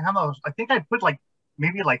 I didn't have those. I think I put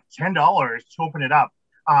maybe $10 to open it up.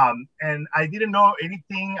 And I didn't know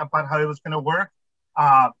anything about how it was going to work.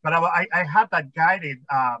 But I had that guided,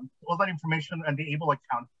 all that information on the ABLE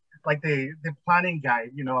account, like the planning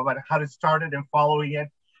guide, about how to start it and following it.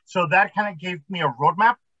 So that kind of gave me a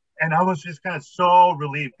roadmap. And I was just kind of so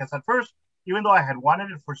relieved because at first, even though I had wanted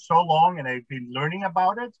it for so long and I've been learning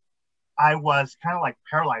about it, I was kind of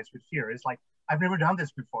paralyzed with fear. It's like, I've never done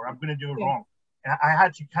this before. I'm going to do it wrong. And I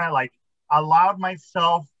had to kind of allow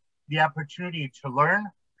myself the opportunity to learn,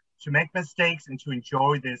 to make mistakes, and to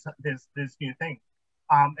enjoy this new thing.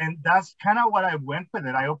 And that's kind of what I went with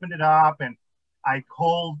it. I opened it up and I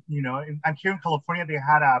called, I'm here in California, they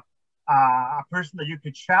had a person that you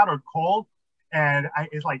could chat or call. And I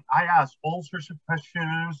asked all sorts of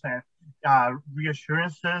questions and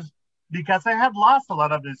reassurances, because I had lost a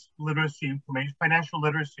lot of this literacy information, financial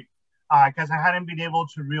literacy, because I hadn't been able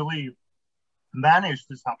to really manage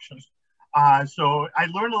these options. So I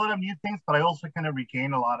learned a lot of new things, but I also kind of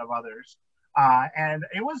regained a lot of others. And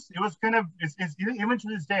it was kind of, even to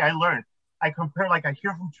this day, I learned. I compare, I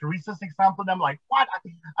hear from Teresa's example, and I'm like, what?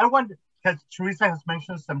 I want, because Teresa has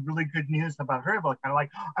mentioned some really good news about her, but kind of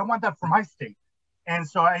I want that for my state. And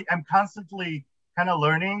so I'm constantly kind of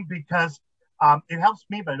learning, because it helps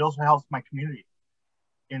me, but it also helps my community,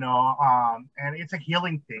 and it's a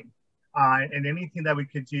healing thing. And anything that we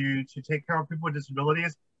could do to take care of people with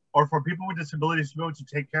disabilities, or for people with disabilities to be able to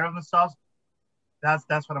take care of themselves, that's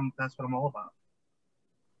what I'm all about.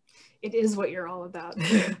 It is what you're all about.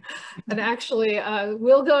 And actually,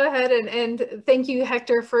 we'll go ahead and thank you,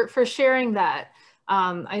 Hector, for sharing that.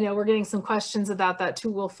 I know we're getting some questions about that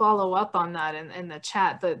too. We'll follow up on that in the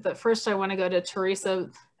chat. But first I want to go to Teresa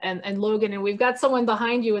and Logan, and we've got someone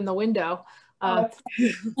behind you in the window.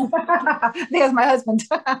 There's my husband.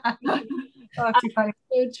 Oh, too funny.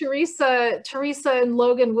 So Teresa and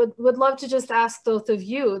Logan would love to just ask both of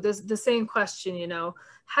you the same question, you know,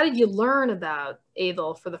 how did you learn about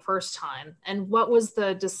ABLE for the first time? And what was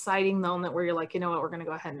the deciding moment where you're like, you know what, we're going to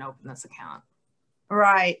go ahead and open this account?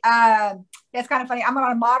 Right. That's kind of funny. I'm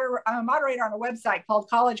a moderator on a website called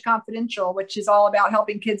College Confidential, which is all about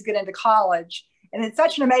helping kids get into college. And it's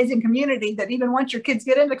such an amazing community that even once your kids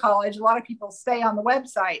get into college, a lot of people stay on the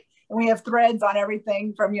website. And we have threads on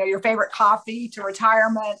everything from, you know, your favorite coffee to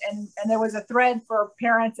retirement. And there was a thread for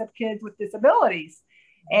parents of kids with disabilities.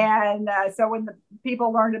 And so when the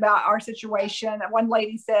people learned about our situation, one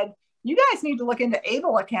lady said, you guys need to look into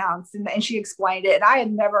ABLE accounts. And she explained it. And I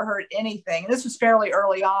had never heard anything. And this was fairly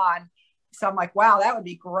early on. So I'm like, wow, that would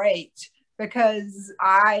be great. Because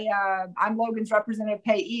I'm Logan's representative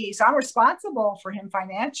payee. So I'm responsible for him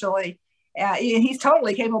financially. He's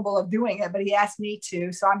totally capable of doing it, but he asked me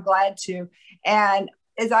to. So I'm glad to. And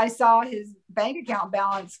as I saw his bank account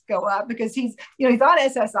balance go up, because he's on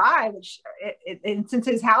SSI, which and since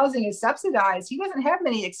his housing is subsidized, he doesn't have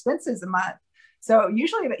many expenses a month. So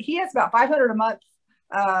usually he has about $500 a month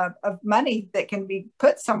of money that can be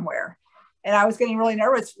put somewhere. And I was getting really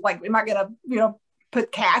nervous. Like, am I going to, you know,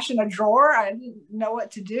 put cash in a drawer? I didn't know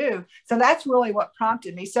what to do. So that's really what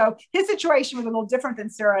prompted me. So his situation was a little different than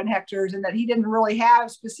Sarah and Hector's in that he didn't really have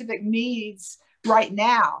specific needs right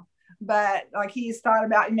now. But like he's thought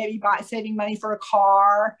about maybe saving money for a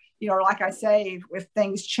car, you know, or like I say, if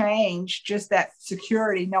things change, just that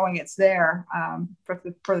security, knowing it's there for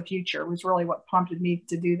the future was really what prompted me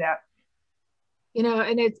to do that. You know,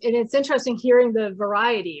 and it's interesting hearing the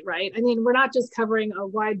variety, right? I mean, we're not just covering a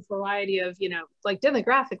wide variety of, you know, like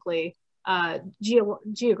demographically,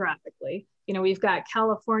 geographically, you know, we've got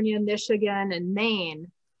California, Michigan, and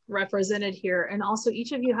Maine represented here. And also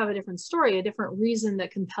each of you have a different story, a different reason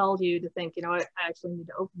that compelled you to think, you know, I actually need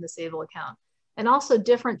to open this ABLE account. And also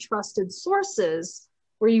different trusted sources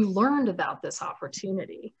where you learned about this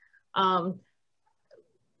opportunity.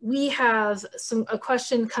 We have a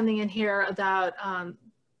question coming in here about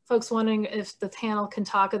folks wondering if the panel can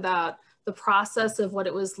talk about the process of what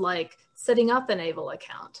it was like setting up an ABLE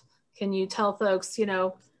account. Can you tell folks, you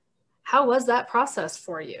know, how was that process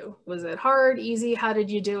for you? Was it hard, easy? How did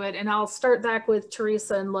you do it? And I'll start back with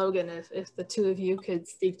Teresa and Logan, if the two of you could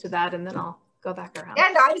speak to that, and then I'll go back around.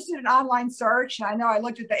 And I just did an online search. And I know I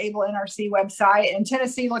looked at the ABLE NRC website, and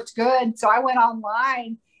Tennessee looked good. So I went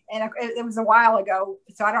online, and it was a while ago,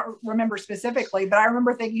 so I don't remember specifically, but I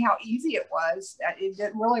remember thinking how easy it was.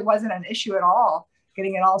 It really wasn't an issue at all,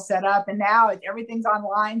 getting it all set up. And now everything's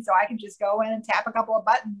online, so I can just go in and tap a couple of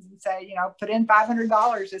buttons and say, you know, put in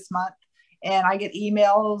 $500 this month. And I get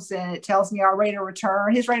emails, and it tells me our rate of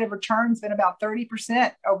return. His rate of return has been about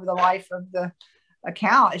 30% over the life of the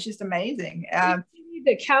account. It's just amazing. You need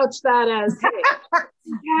to couch that as, hey,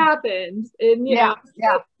 it happened. And, you know,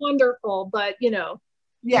 it's wonderful, but, you know.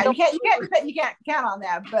 Yeah, you can't count on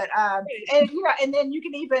that. But, and, you know, and then you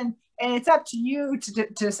can even, and it's up to you to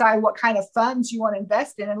decide what kind of funds you want to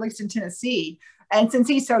invest in, at least in Tennessee. And since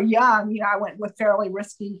he's so young, you know, I went with fairly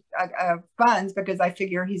risky funds because I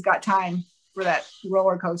figure he's got time for that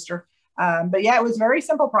roller coaster. But yeah, it was a very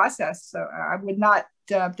simple process. So I would not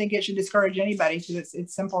think it should discourage anybody, because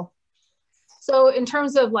it's simple. So in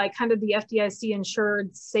terms of like kind of the FDIC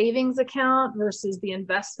insured savings account versus the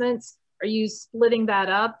investments, are you splitting that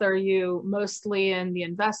up? Are you mostly in the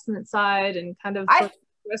investment side and kind of I think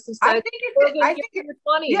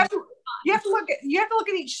you have to look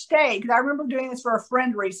at each state, because I remember doing this for a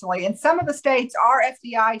friend recently, and some of the states are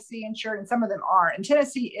FDIC insured and some of them aren't, and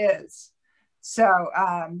Tennessee is. So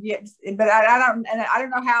yes, but I don't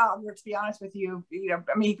know how, to be honest with you, you know,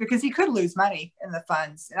 I mean, because he could lose money in the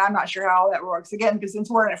funds, and I'm not sure how all that works. Again, because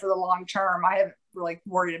since we're in it for the long term, I haven't really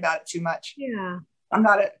worried about it too much. Yeah. I'm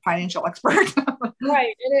not a financial expert.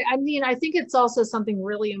 Right. And I mean, I think it's also something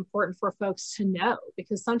really important for folks to know,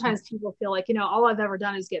 because sometimes people feel like, you know, all I've ever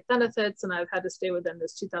done is get benefits and I've had to stay within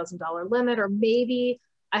this $2,000 limit, or maybe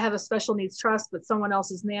I have a special needs trust, but someone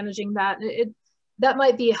else is managing that. That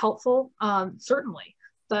might be helpful, certainly,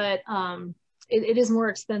 but it is more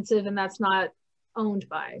expensive, and that's not owned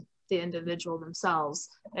by the individual themselves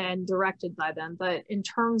and directed by them. But in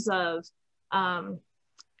terms of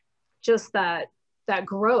just that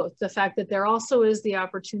growth, the fact that there also is the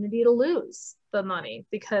opportunity to lose the money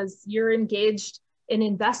because you're engaged in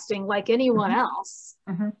investing like anyone else.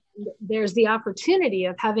 Mm-hmm. There's the opportunity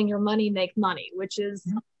of having your money make money, which is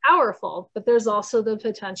powerful, but there's also the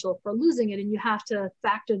potential for losing it, and you have to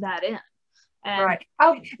factor that in. And right.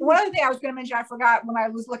 Oh, one other thing I was going to mention, I forgot when I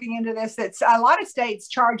was looking into this, it's a lot of states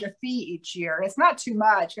charge a fee each year. It's not too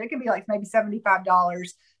much. It can be like maybe $75.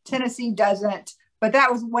 Tennessee doesn't. But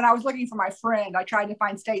that was when I was looking for my friend, I tried to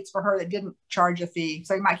find states for her that didn't charge a fee.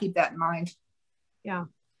 So you might keep that in mind. Yeah.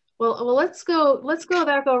 Well, let's go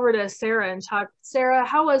back over to Sarah and talk. Sarah,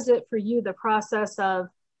 how was it for you, the process of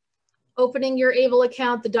opening your ABLE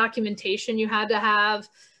account, the documentation you had to have,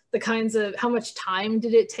 the kinds of, how much time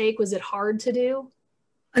did it take? Was it hard to do?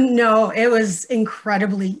 No, it was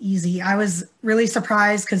incredibly easy. I was really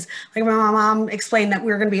surprised because like my mom explained that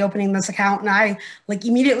we were going to be opening this account, and I like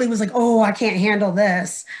immediately was like, oh, I can't handle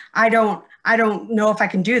this. I don't know if I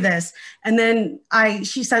can do this. And then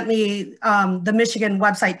she sent me the Michigan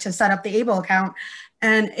website to set up the ABLE account,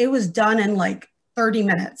 and it was done in like 30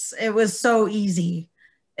 minutes. It was so easy.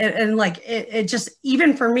 And like it just,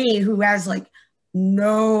 even for me who has like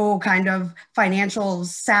no kind of financial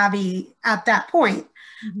savvy at that point,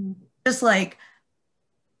 just like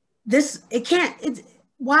this,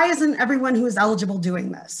 why isn't everyone who is eligible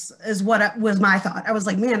doing this is what was my thought. I was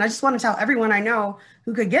like, man, I just want to tell everyone I know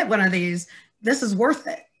who could get one of these, this is worth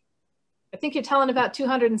it. I think you're telling about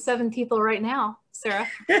 207 people right now, Sarah.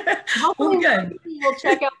 Hopefully we'll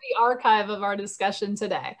check out the archive of our discussion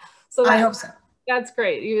today. So I hope so. That's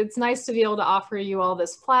great. It's nice to be able to offer you all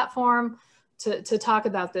this platform to talk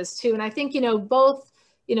about this too. And I think, both,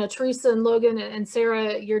 Teresa and Logan and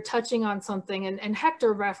Sarah, you're touching on something, and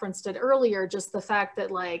Hector referenced it earlier, just the fact that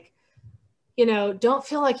like, don't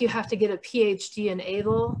feel like you have to get a PhD in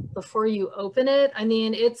ABLE before you open it. I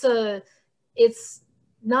mean, it's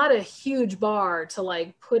not a huge bar to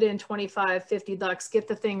like put in 25, 50 bucks, get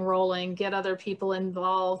the thing rolling, get other people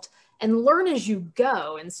involved, and learn as you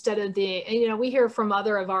go instead of we hear from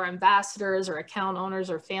other of our ambassadors or account owners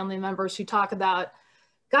or family members who talk about,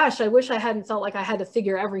 gosh, I wish I hadn't felt like I had to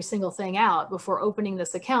figure every single thing out before opening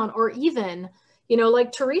this account. Or even,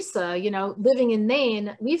 like Teresa, living in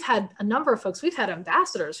Maine, we've had a number of folks, we've had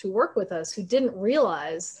ambassadors who work with us who didn't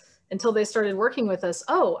realize until they started working with us,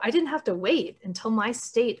 oh, I didn't have to wait until my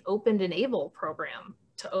state opened an ABLE program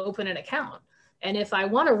to open an account. And if I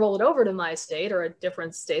want to roll it over to my state or a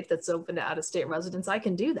different state that's open to out-of-state residents, I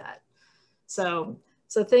can do that. So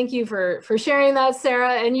thank you for sharing that,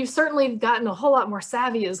 Sarah. And you've certainly gotten a whole lot more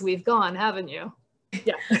savvy as we've gone, haven't you?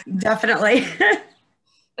 Yeah, definitely.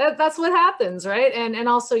 That's what happens, right? And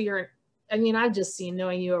also I've just seen,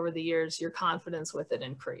 knowing you over the years, your confidence with it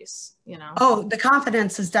increase, Oh, the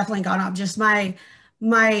confidence has definitely gone up. Just my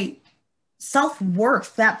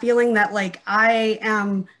self-worth, that feeling that like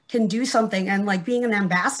I can do something, and like being an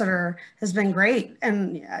ambassador has been great.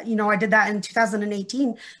 And I did that in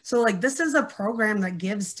 2018. So like this is a program that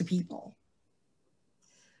gives to people.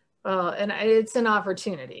 Well, and it's an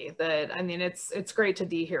opportunity that, it's great to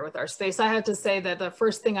be here with our space. I have to say that the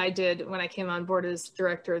first thing I did when I came on board as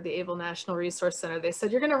director of the ABLE National Resource Center, they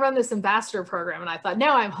said, you're going to run this ambassador program. And I thought,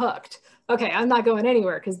 now I'm hooked. Okay, I'm not going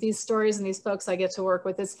anywhere, because these stories and these folks I get to work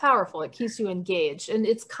with, it's powerful. It keeps you engaged, and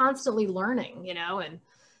it's constantly learning, and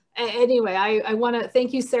anyway, I want to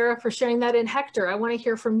thank you, Sarah, for sharing that. And Hector, I want to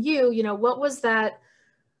hear from you, what was that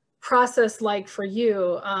process like for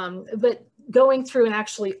you? But going through and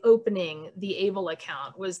actually opening the ABLE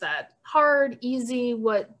account, was that hard, easy?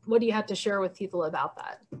 What do you have to share with people about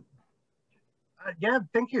that? Yeah,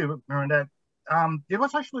 thank you, Miranda. It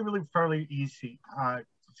was actually really fairly easy.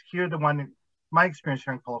 Here, my experience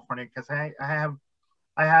here in California, because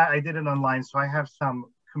I did it online, so I have some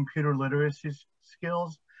computer literacy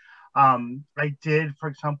skills. I did, for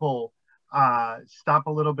example, stop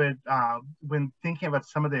a little bit when thinking about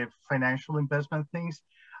some of the financial investment things.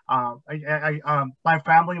 My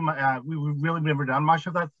family, we really never done much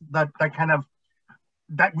of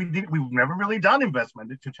we've never really done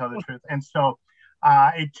investment, to tell the truth. And so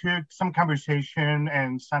it took some conversation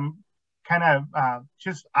and some kind of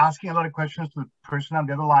just asking a lot of questions to the person on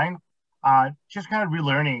the other line, just kind of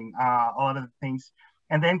relearning a lot of the things.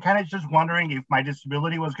 And then kind of just wondering if my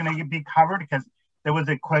disability was going to be covered, because there was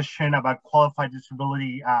a question about qualified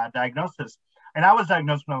disability diagnosis. And I was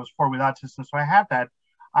diagnosed when I was 4 with autism, so I had that.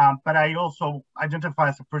 But I also identify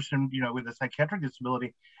as a person, with a psychiatric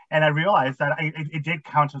disability. And I realized that it did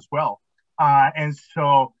count as well. And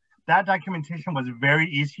so that documentation was very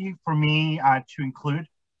easy for me to include.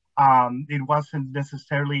 It wasn't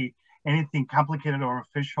necessarily anything complicated or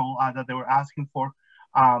official that they were asking for.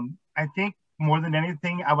 I think more than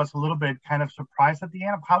anything, I was a little bit kind of surprised at the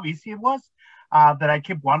end of how easy it was, that I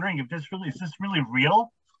kept wondering if is this really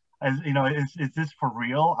real? Is this for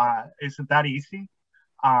real? Is it that easy?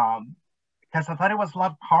 Because I thought it was a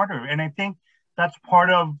lot harder. And I think that's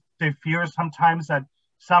part of the fear sometimes, that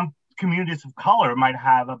some communities of color might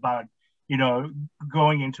have about, you know,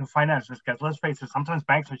 going into finances. Because let's face it, sometimes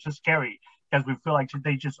banks are just scary because we feel like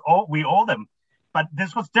we owe them. But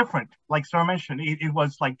this was different. Like Sarah mentioned, it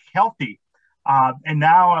was like healthy. And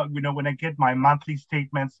now, you know, when I get my monthly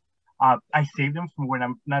statements, I save them from when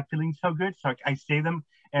I'm not feeling so good. So I save them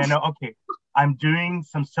and I know, okay, I'm doing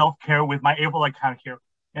some self-care with my ABLE account here.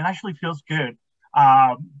 It actually feels good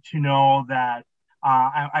to know that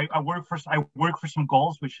I work for some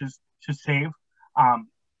goals, which is to save.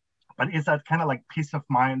 But it's that kind of like peace of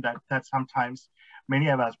mind that sometimes many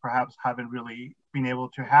of us perhaps haven't really been able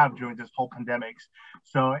to have during this whole pandemics.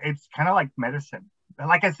 So it's kind of like medicine.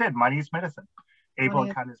 Like I said, money is medicine. ABLE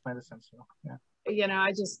account is medicine. So yeah. You know,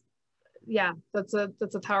 that's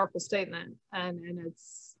a powerful statement, and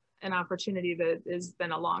it's an opportunity that has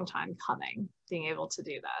been a long time coming, being able to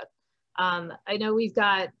do that. I know we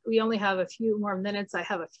only have a few more minutes. I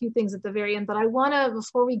have a few things at the very end, but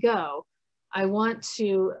before we go, I want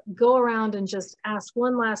to go around and just ask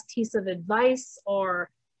one last piece of advice or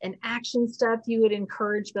an action step you would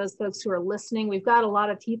encourage those folks who are listening. We've got a lot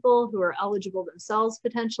of people who are eligible themselves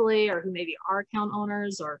potentially, or who maybe are account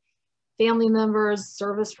owners or family members,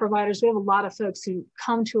 service providers. We have a lot of folks who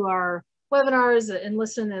come to our webinars and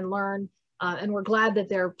listen and learn, and we're glad that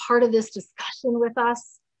they're part of this discussion with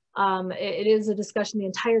us. It is a discussion the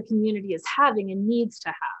entire community is having and needs to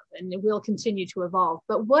have, and it will continue to evolve.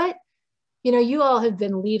 But you know, you all have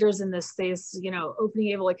been leaders in this space, you know,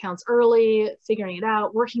 opening ABLE accounts early, figuring it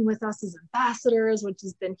out, working with us as ambassadors, which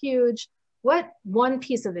has been huge. What one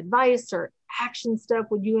piece of advice or action step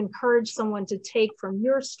would you encourage someone to take from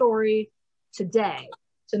your story today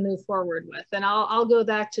to move forward with? And I'll go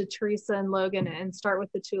back to Teresa and Logan and start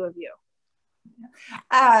with the two of you.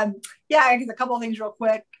 Yeah, I guess a couple of things real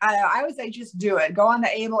quick. I would say just do it. Go on the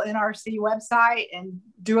ABLE NRC website and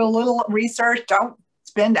do a little research. Don't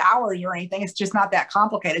spend hours or anything. It's just not that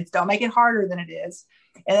complicated. Don't make it harder than it is.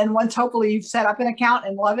 And then once hopefully you've set up an account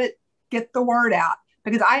and love it, get the word out.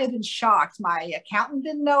 Because I have been shocked. My accountant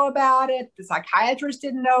didn't know about it. The psychiatrist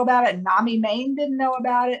didn't know about it. NAMI Maine didn't know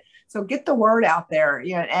about it. So get the word out there.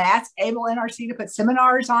 You know, and ask ABLE NRC to put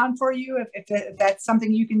seminars on for you if that's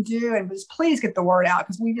something you can do. And just please get the word out,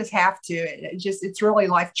 because we just have to. It's really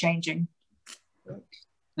life changing.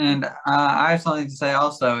 And I have something to say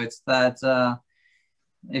also. It's that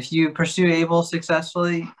if you pursue ABLE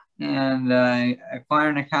successfully and acquire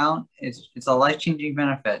an account, it's a life-changing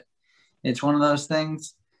benefit. It's one of those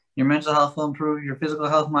things, your mental health will improve, your physical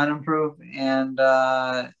health might improve, and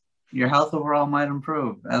your health overall might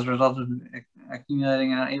improve as a result of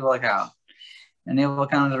accumulating an ABLE account. An ABLE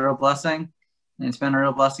account is a real blessing, and it's been a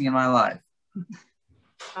real blessing in my life.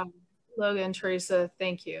 Logan, Teresa,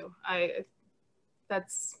 thank you.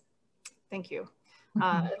 Thank you.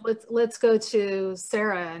 Let's go to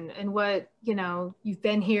Sarah and what, you know, you've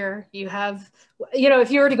been here, you have, you know,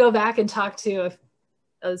 if you were to go back and talk to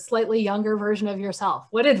a slightly younger version of yourself,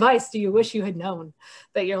 what advice do you wish you had known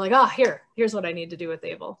that you're like, here's what I need to do with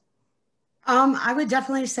ABLE? I would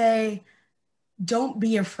definitely say, don't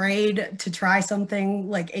be afraid to try something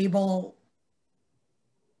like ABLE.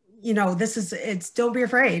 You know, don't be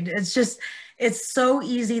afraid. It's so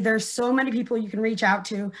easy. There's so many people you can reach out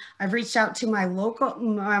to. I've reached out to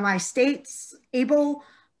my state's ABLE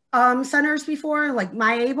centers before, like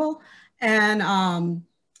my ABLE, and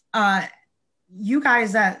you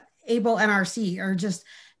guys at ABLE NRC are just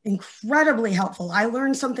incredibly helpful. I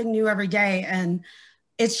learn something new every day, and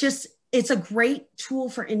it's a great tool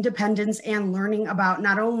for independence and learning about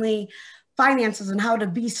not only finances and how to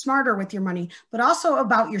be smarter with your money, but also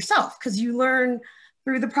about yourself, because you learn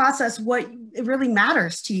through the process what it really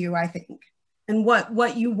matters to you, I think, and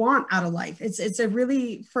what you want out of life. It's a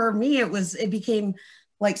really, for me, it became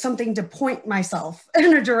like something to point myself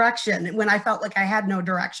in a direction when I felt like I had no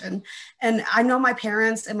direction. And I know my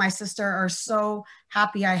parents and my sister are so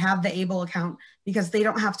happy I have the ABLE account, because they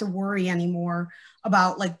don't have to worry anymore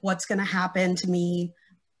about like what's going to happen to me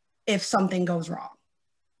if something goes wrong.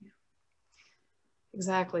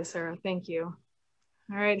 Exactly, Sarah. Thank you.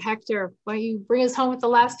 All right, Hector, why don't you bring us home with the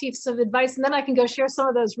last piece of advice, and then I can go share some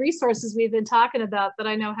of those resources we've been talking about that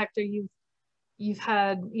I know, Hector, you've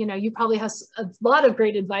had, you know, you probably have a lot of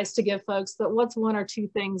great advice to give folks, but what's one or two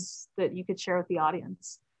things that you could share with the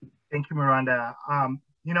audience? Thank you, Miranda.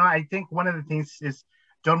 You know, I think one of the things is,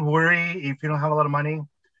 don't worry if you don't have a lot of money.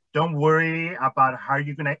 Don't worry about how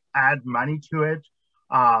you're going to add money to it.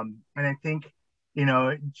 And I think, you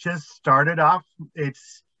know, just start it off.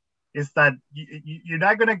 It's that you're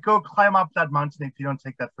not going to go climb up that mountain if you don't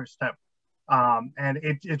take that first step. And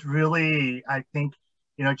it really, I think,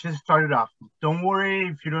 you know, just start it off. Don't worry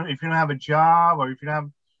if you don't have a job, or if you don't have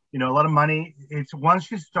You know, a lot of money. It's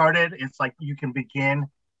once you start it, it's like you can begin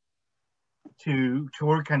to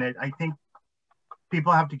work on it. I think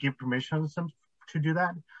people have to give permissions to do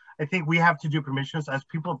that. I think we have to do permissions as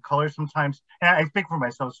people of color sometimes, and I speak for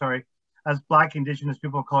myself, sorry, as Black, Indigenous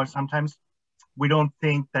people of color, sometimes we don't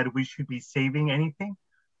think that we should be saving anything,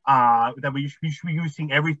 that we should be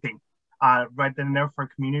using everything right then and there for our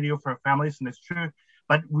community or for our families, and it's true,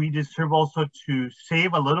 but we deserve also to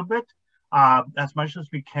save a little bit as much as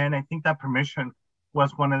we can. I think that permission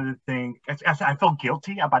was one of the things. I felt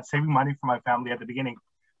guilty about saving money for my family at the beginning,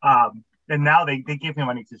 and now they give me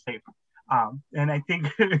money to save. And I think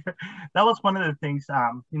that was one of the things,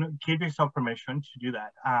 you know, give yourself permission to do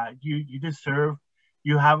that. You deserve,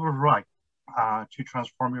 you have a right to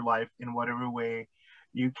transform your life in whatever way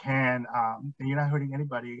you can, and you're not hurting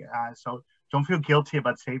anybody. So don't feel guilty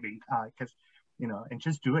about saving, because, you know, and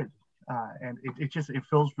just do it. And it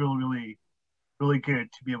feels really good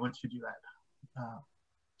to be able to do that.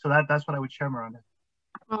 So that's what I would share, Miranda.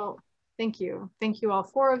 Well, thank you. Thank you all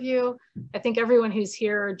four of you. I think everyone who's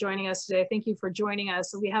here joining us today, thank you for joining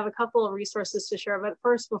us. We have a couple of resources to share, but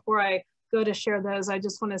first, before I go to share those, I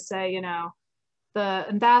just want to say, you know, the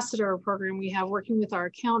ambassador program we have working with our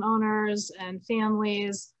account owners and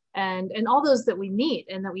families and all those that we meet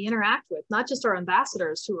and that we interact with, not just our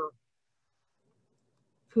ambassadors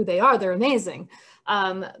who they are, they're amazing,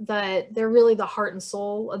 but they're really the heart and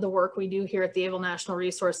soul of the work we do here at the Able National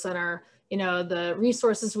Resource Center. You know, the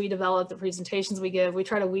resources we develop, the presentations we give, we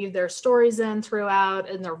try to weave their stories in throughout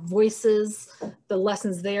and their voices, the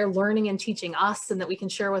lessons they're learning and teaching us and that we can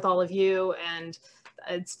share with all of you. And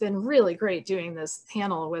it's been really great doing this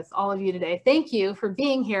panel with all of you today. Thank you for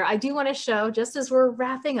being here. I do want to show, just as we're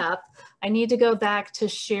wrapping up, I need to go back to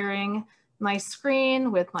sharing my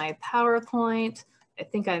screen with my PowerPoint. I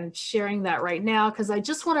think I'm sharing that right now because I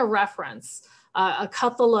just want to reference a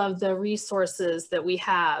couple of the resources that we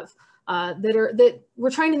have that we're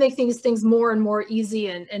trying to make things more and more easy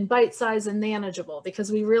and bite-sized and manageable,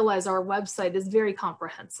 because we realize our website is very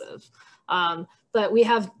comprehensive. But we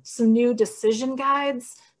have some new decision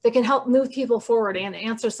guides that can help move people forward and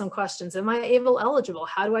answer some questions. Am I ABLE eligible?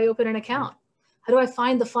 How do I open an account? How do I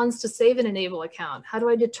find the funds to save in an ABLE account? How do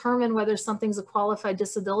I determine whether something's a qualified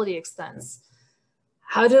disability expense?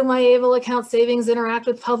 How do my ABLE account savings interact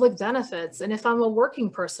with public benefits? And if I'm a working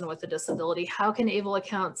person with a disability, how can ABLE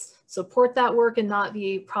accounts support that work and not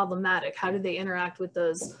be problematic? How do they interact with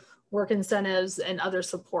those work incentives and other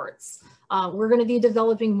supports? We're going to be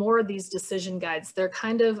developing more of these decision guides. They're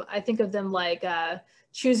kind of, I think of them like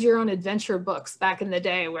choose your own adventure books back in the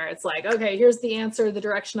day, where it's like, okay, here's the answer, the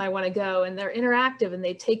direction I want to go. And they're interactive and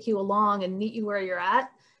they take you along and meet you where you're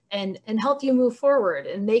at and help you move forward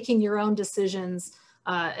in making your own decisions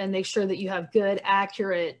and make sure that you have good,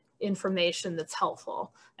 accurate information that's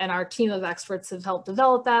helpful. And our team of experts have helped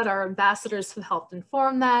develop that. Our ambassadors have helped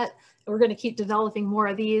inform that. And we're going to keep developing more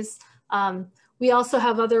of these. We also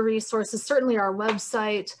have other resources, certainly our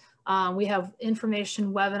website. We have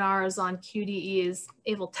information webinars on QDEs,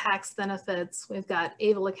 ABLE tax benefits. We've got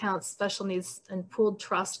ABLE accounts, special needs and pooled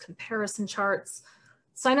trust comparison charts.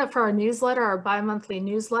 Sign up for our newsletter, our bi-monthly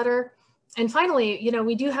newsletter. And finally, you know,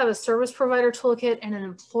 we do have a service provider toolkit and an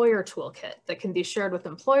employer toolkit that can be shared with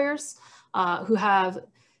employers who have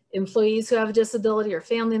employees who have a disability or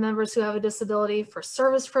family members who have a disability. For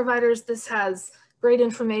service providers, this has great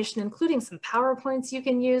information, including some PowerPoints you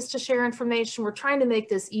can use to share information. We're trying to make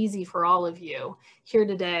this easy for all of you here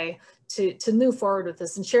today to move forward with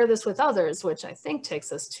this and share this with others, which I think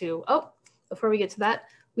takes us to, before we get to that,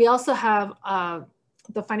 we also have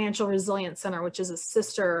the Financial Resilience Center, which is a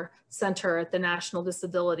sister center at the National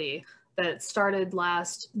Disability that started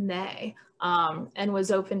last May and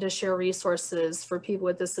was open to share resources for people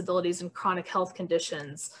with disabilities and chronic health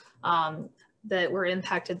conditions that were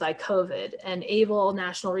impacted by COVID. And ABLE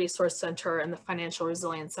National Resource Center and the Financial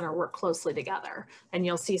Resilience Center work closely together. And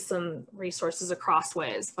you'll see some resources across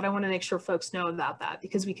ways, but I want to make sure folks know about that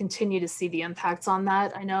because we continue to see the impacts on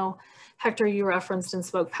that. I know, Hector, you referenced and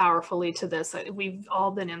spoke powerfully to this. We've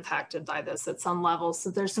all been impacted by this at some level.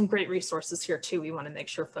 So there's some great resources here too. We want to make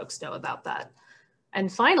sure folks know about that.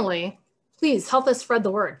 And finally, please help us spread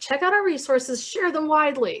the word. Check out our resources, share them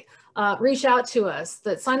widely. Reach out to us,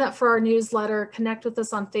 sign up for our newsletter, connect with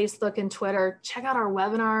us on Facebook and Twitter, check out our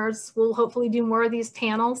webinars. We'll hopefully do more of these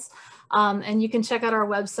panels. And you can check out our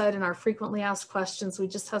website and our frequently asked questions. We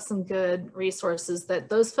just have some good resources that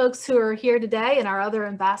those folks who are here today and our other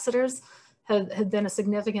ambassadors have been a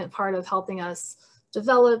significant part of helping us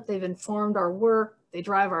develop. They've informed our work. They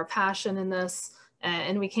drive our passion in this.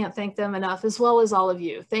 And we can't thank them enough, as well as all of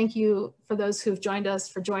you. Thank you for those who've joined us,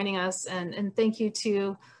 for joining us. And thank you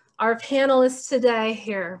to our panelists today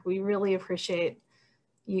here. We really appreciate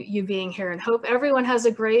you being here, and hope everyone has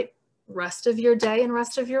a great rest of your day and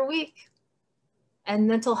rest of your week. And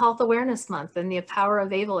Mental Health Awareness Month and the power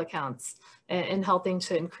of ABLE accounts in helping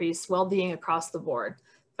to increase well-being across the board,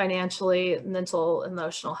 financially, mental,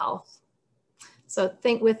 emotional health. So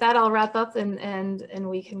with that, I'll wrap up and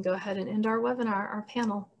we can go ahead and end our webinar, our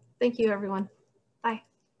panel. Thank you, everyone.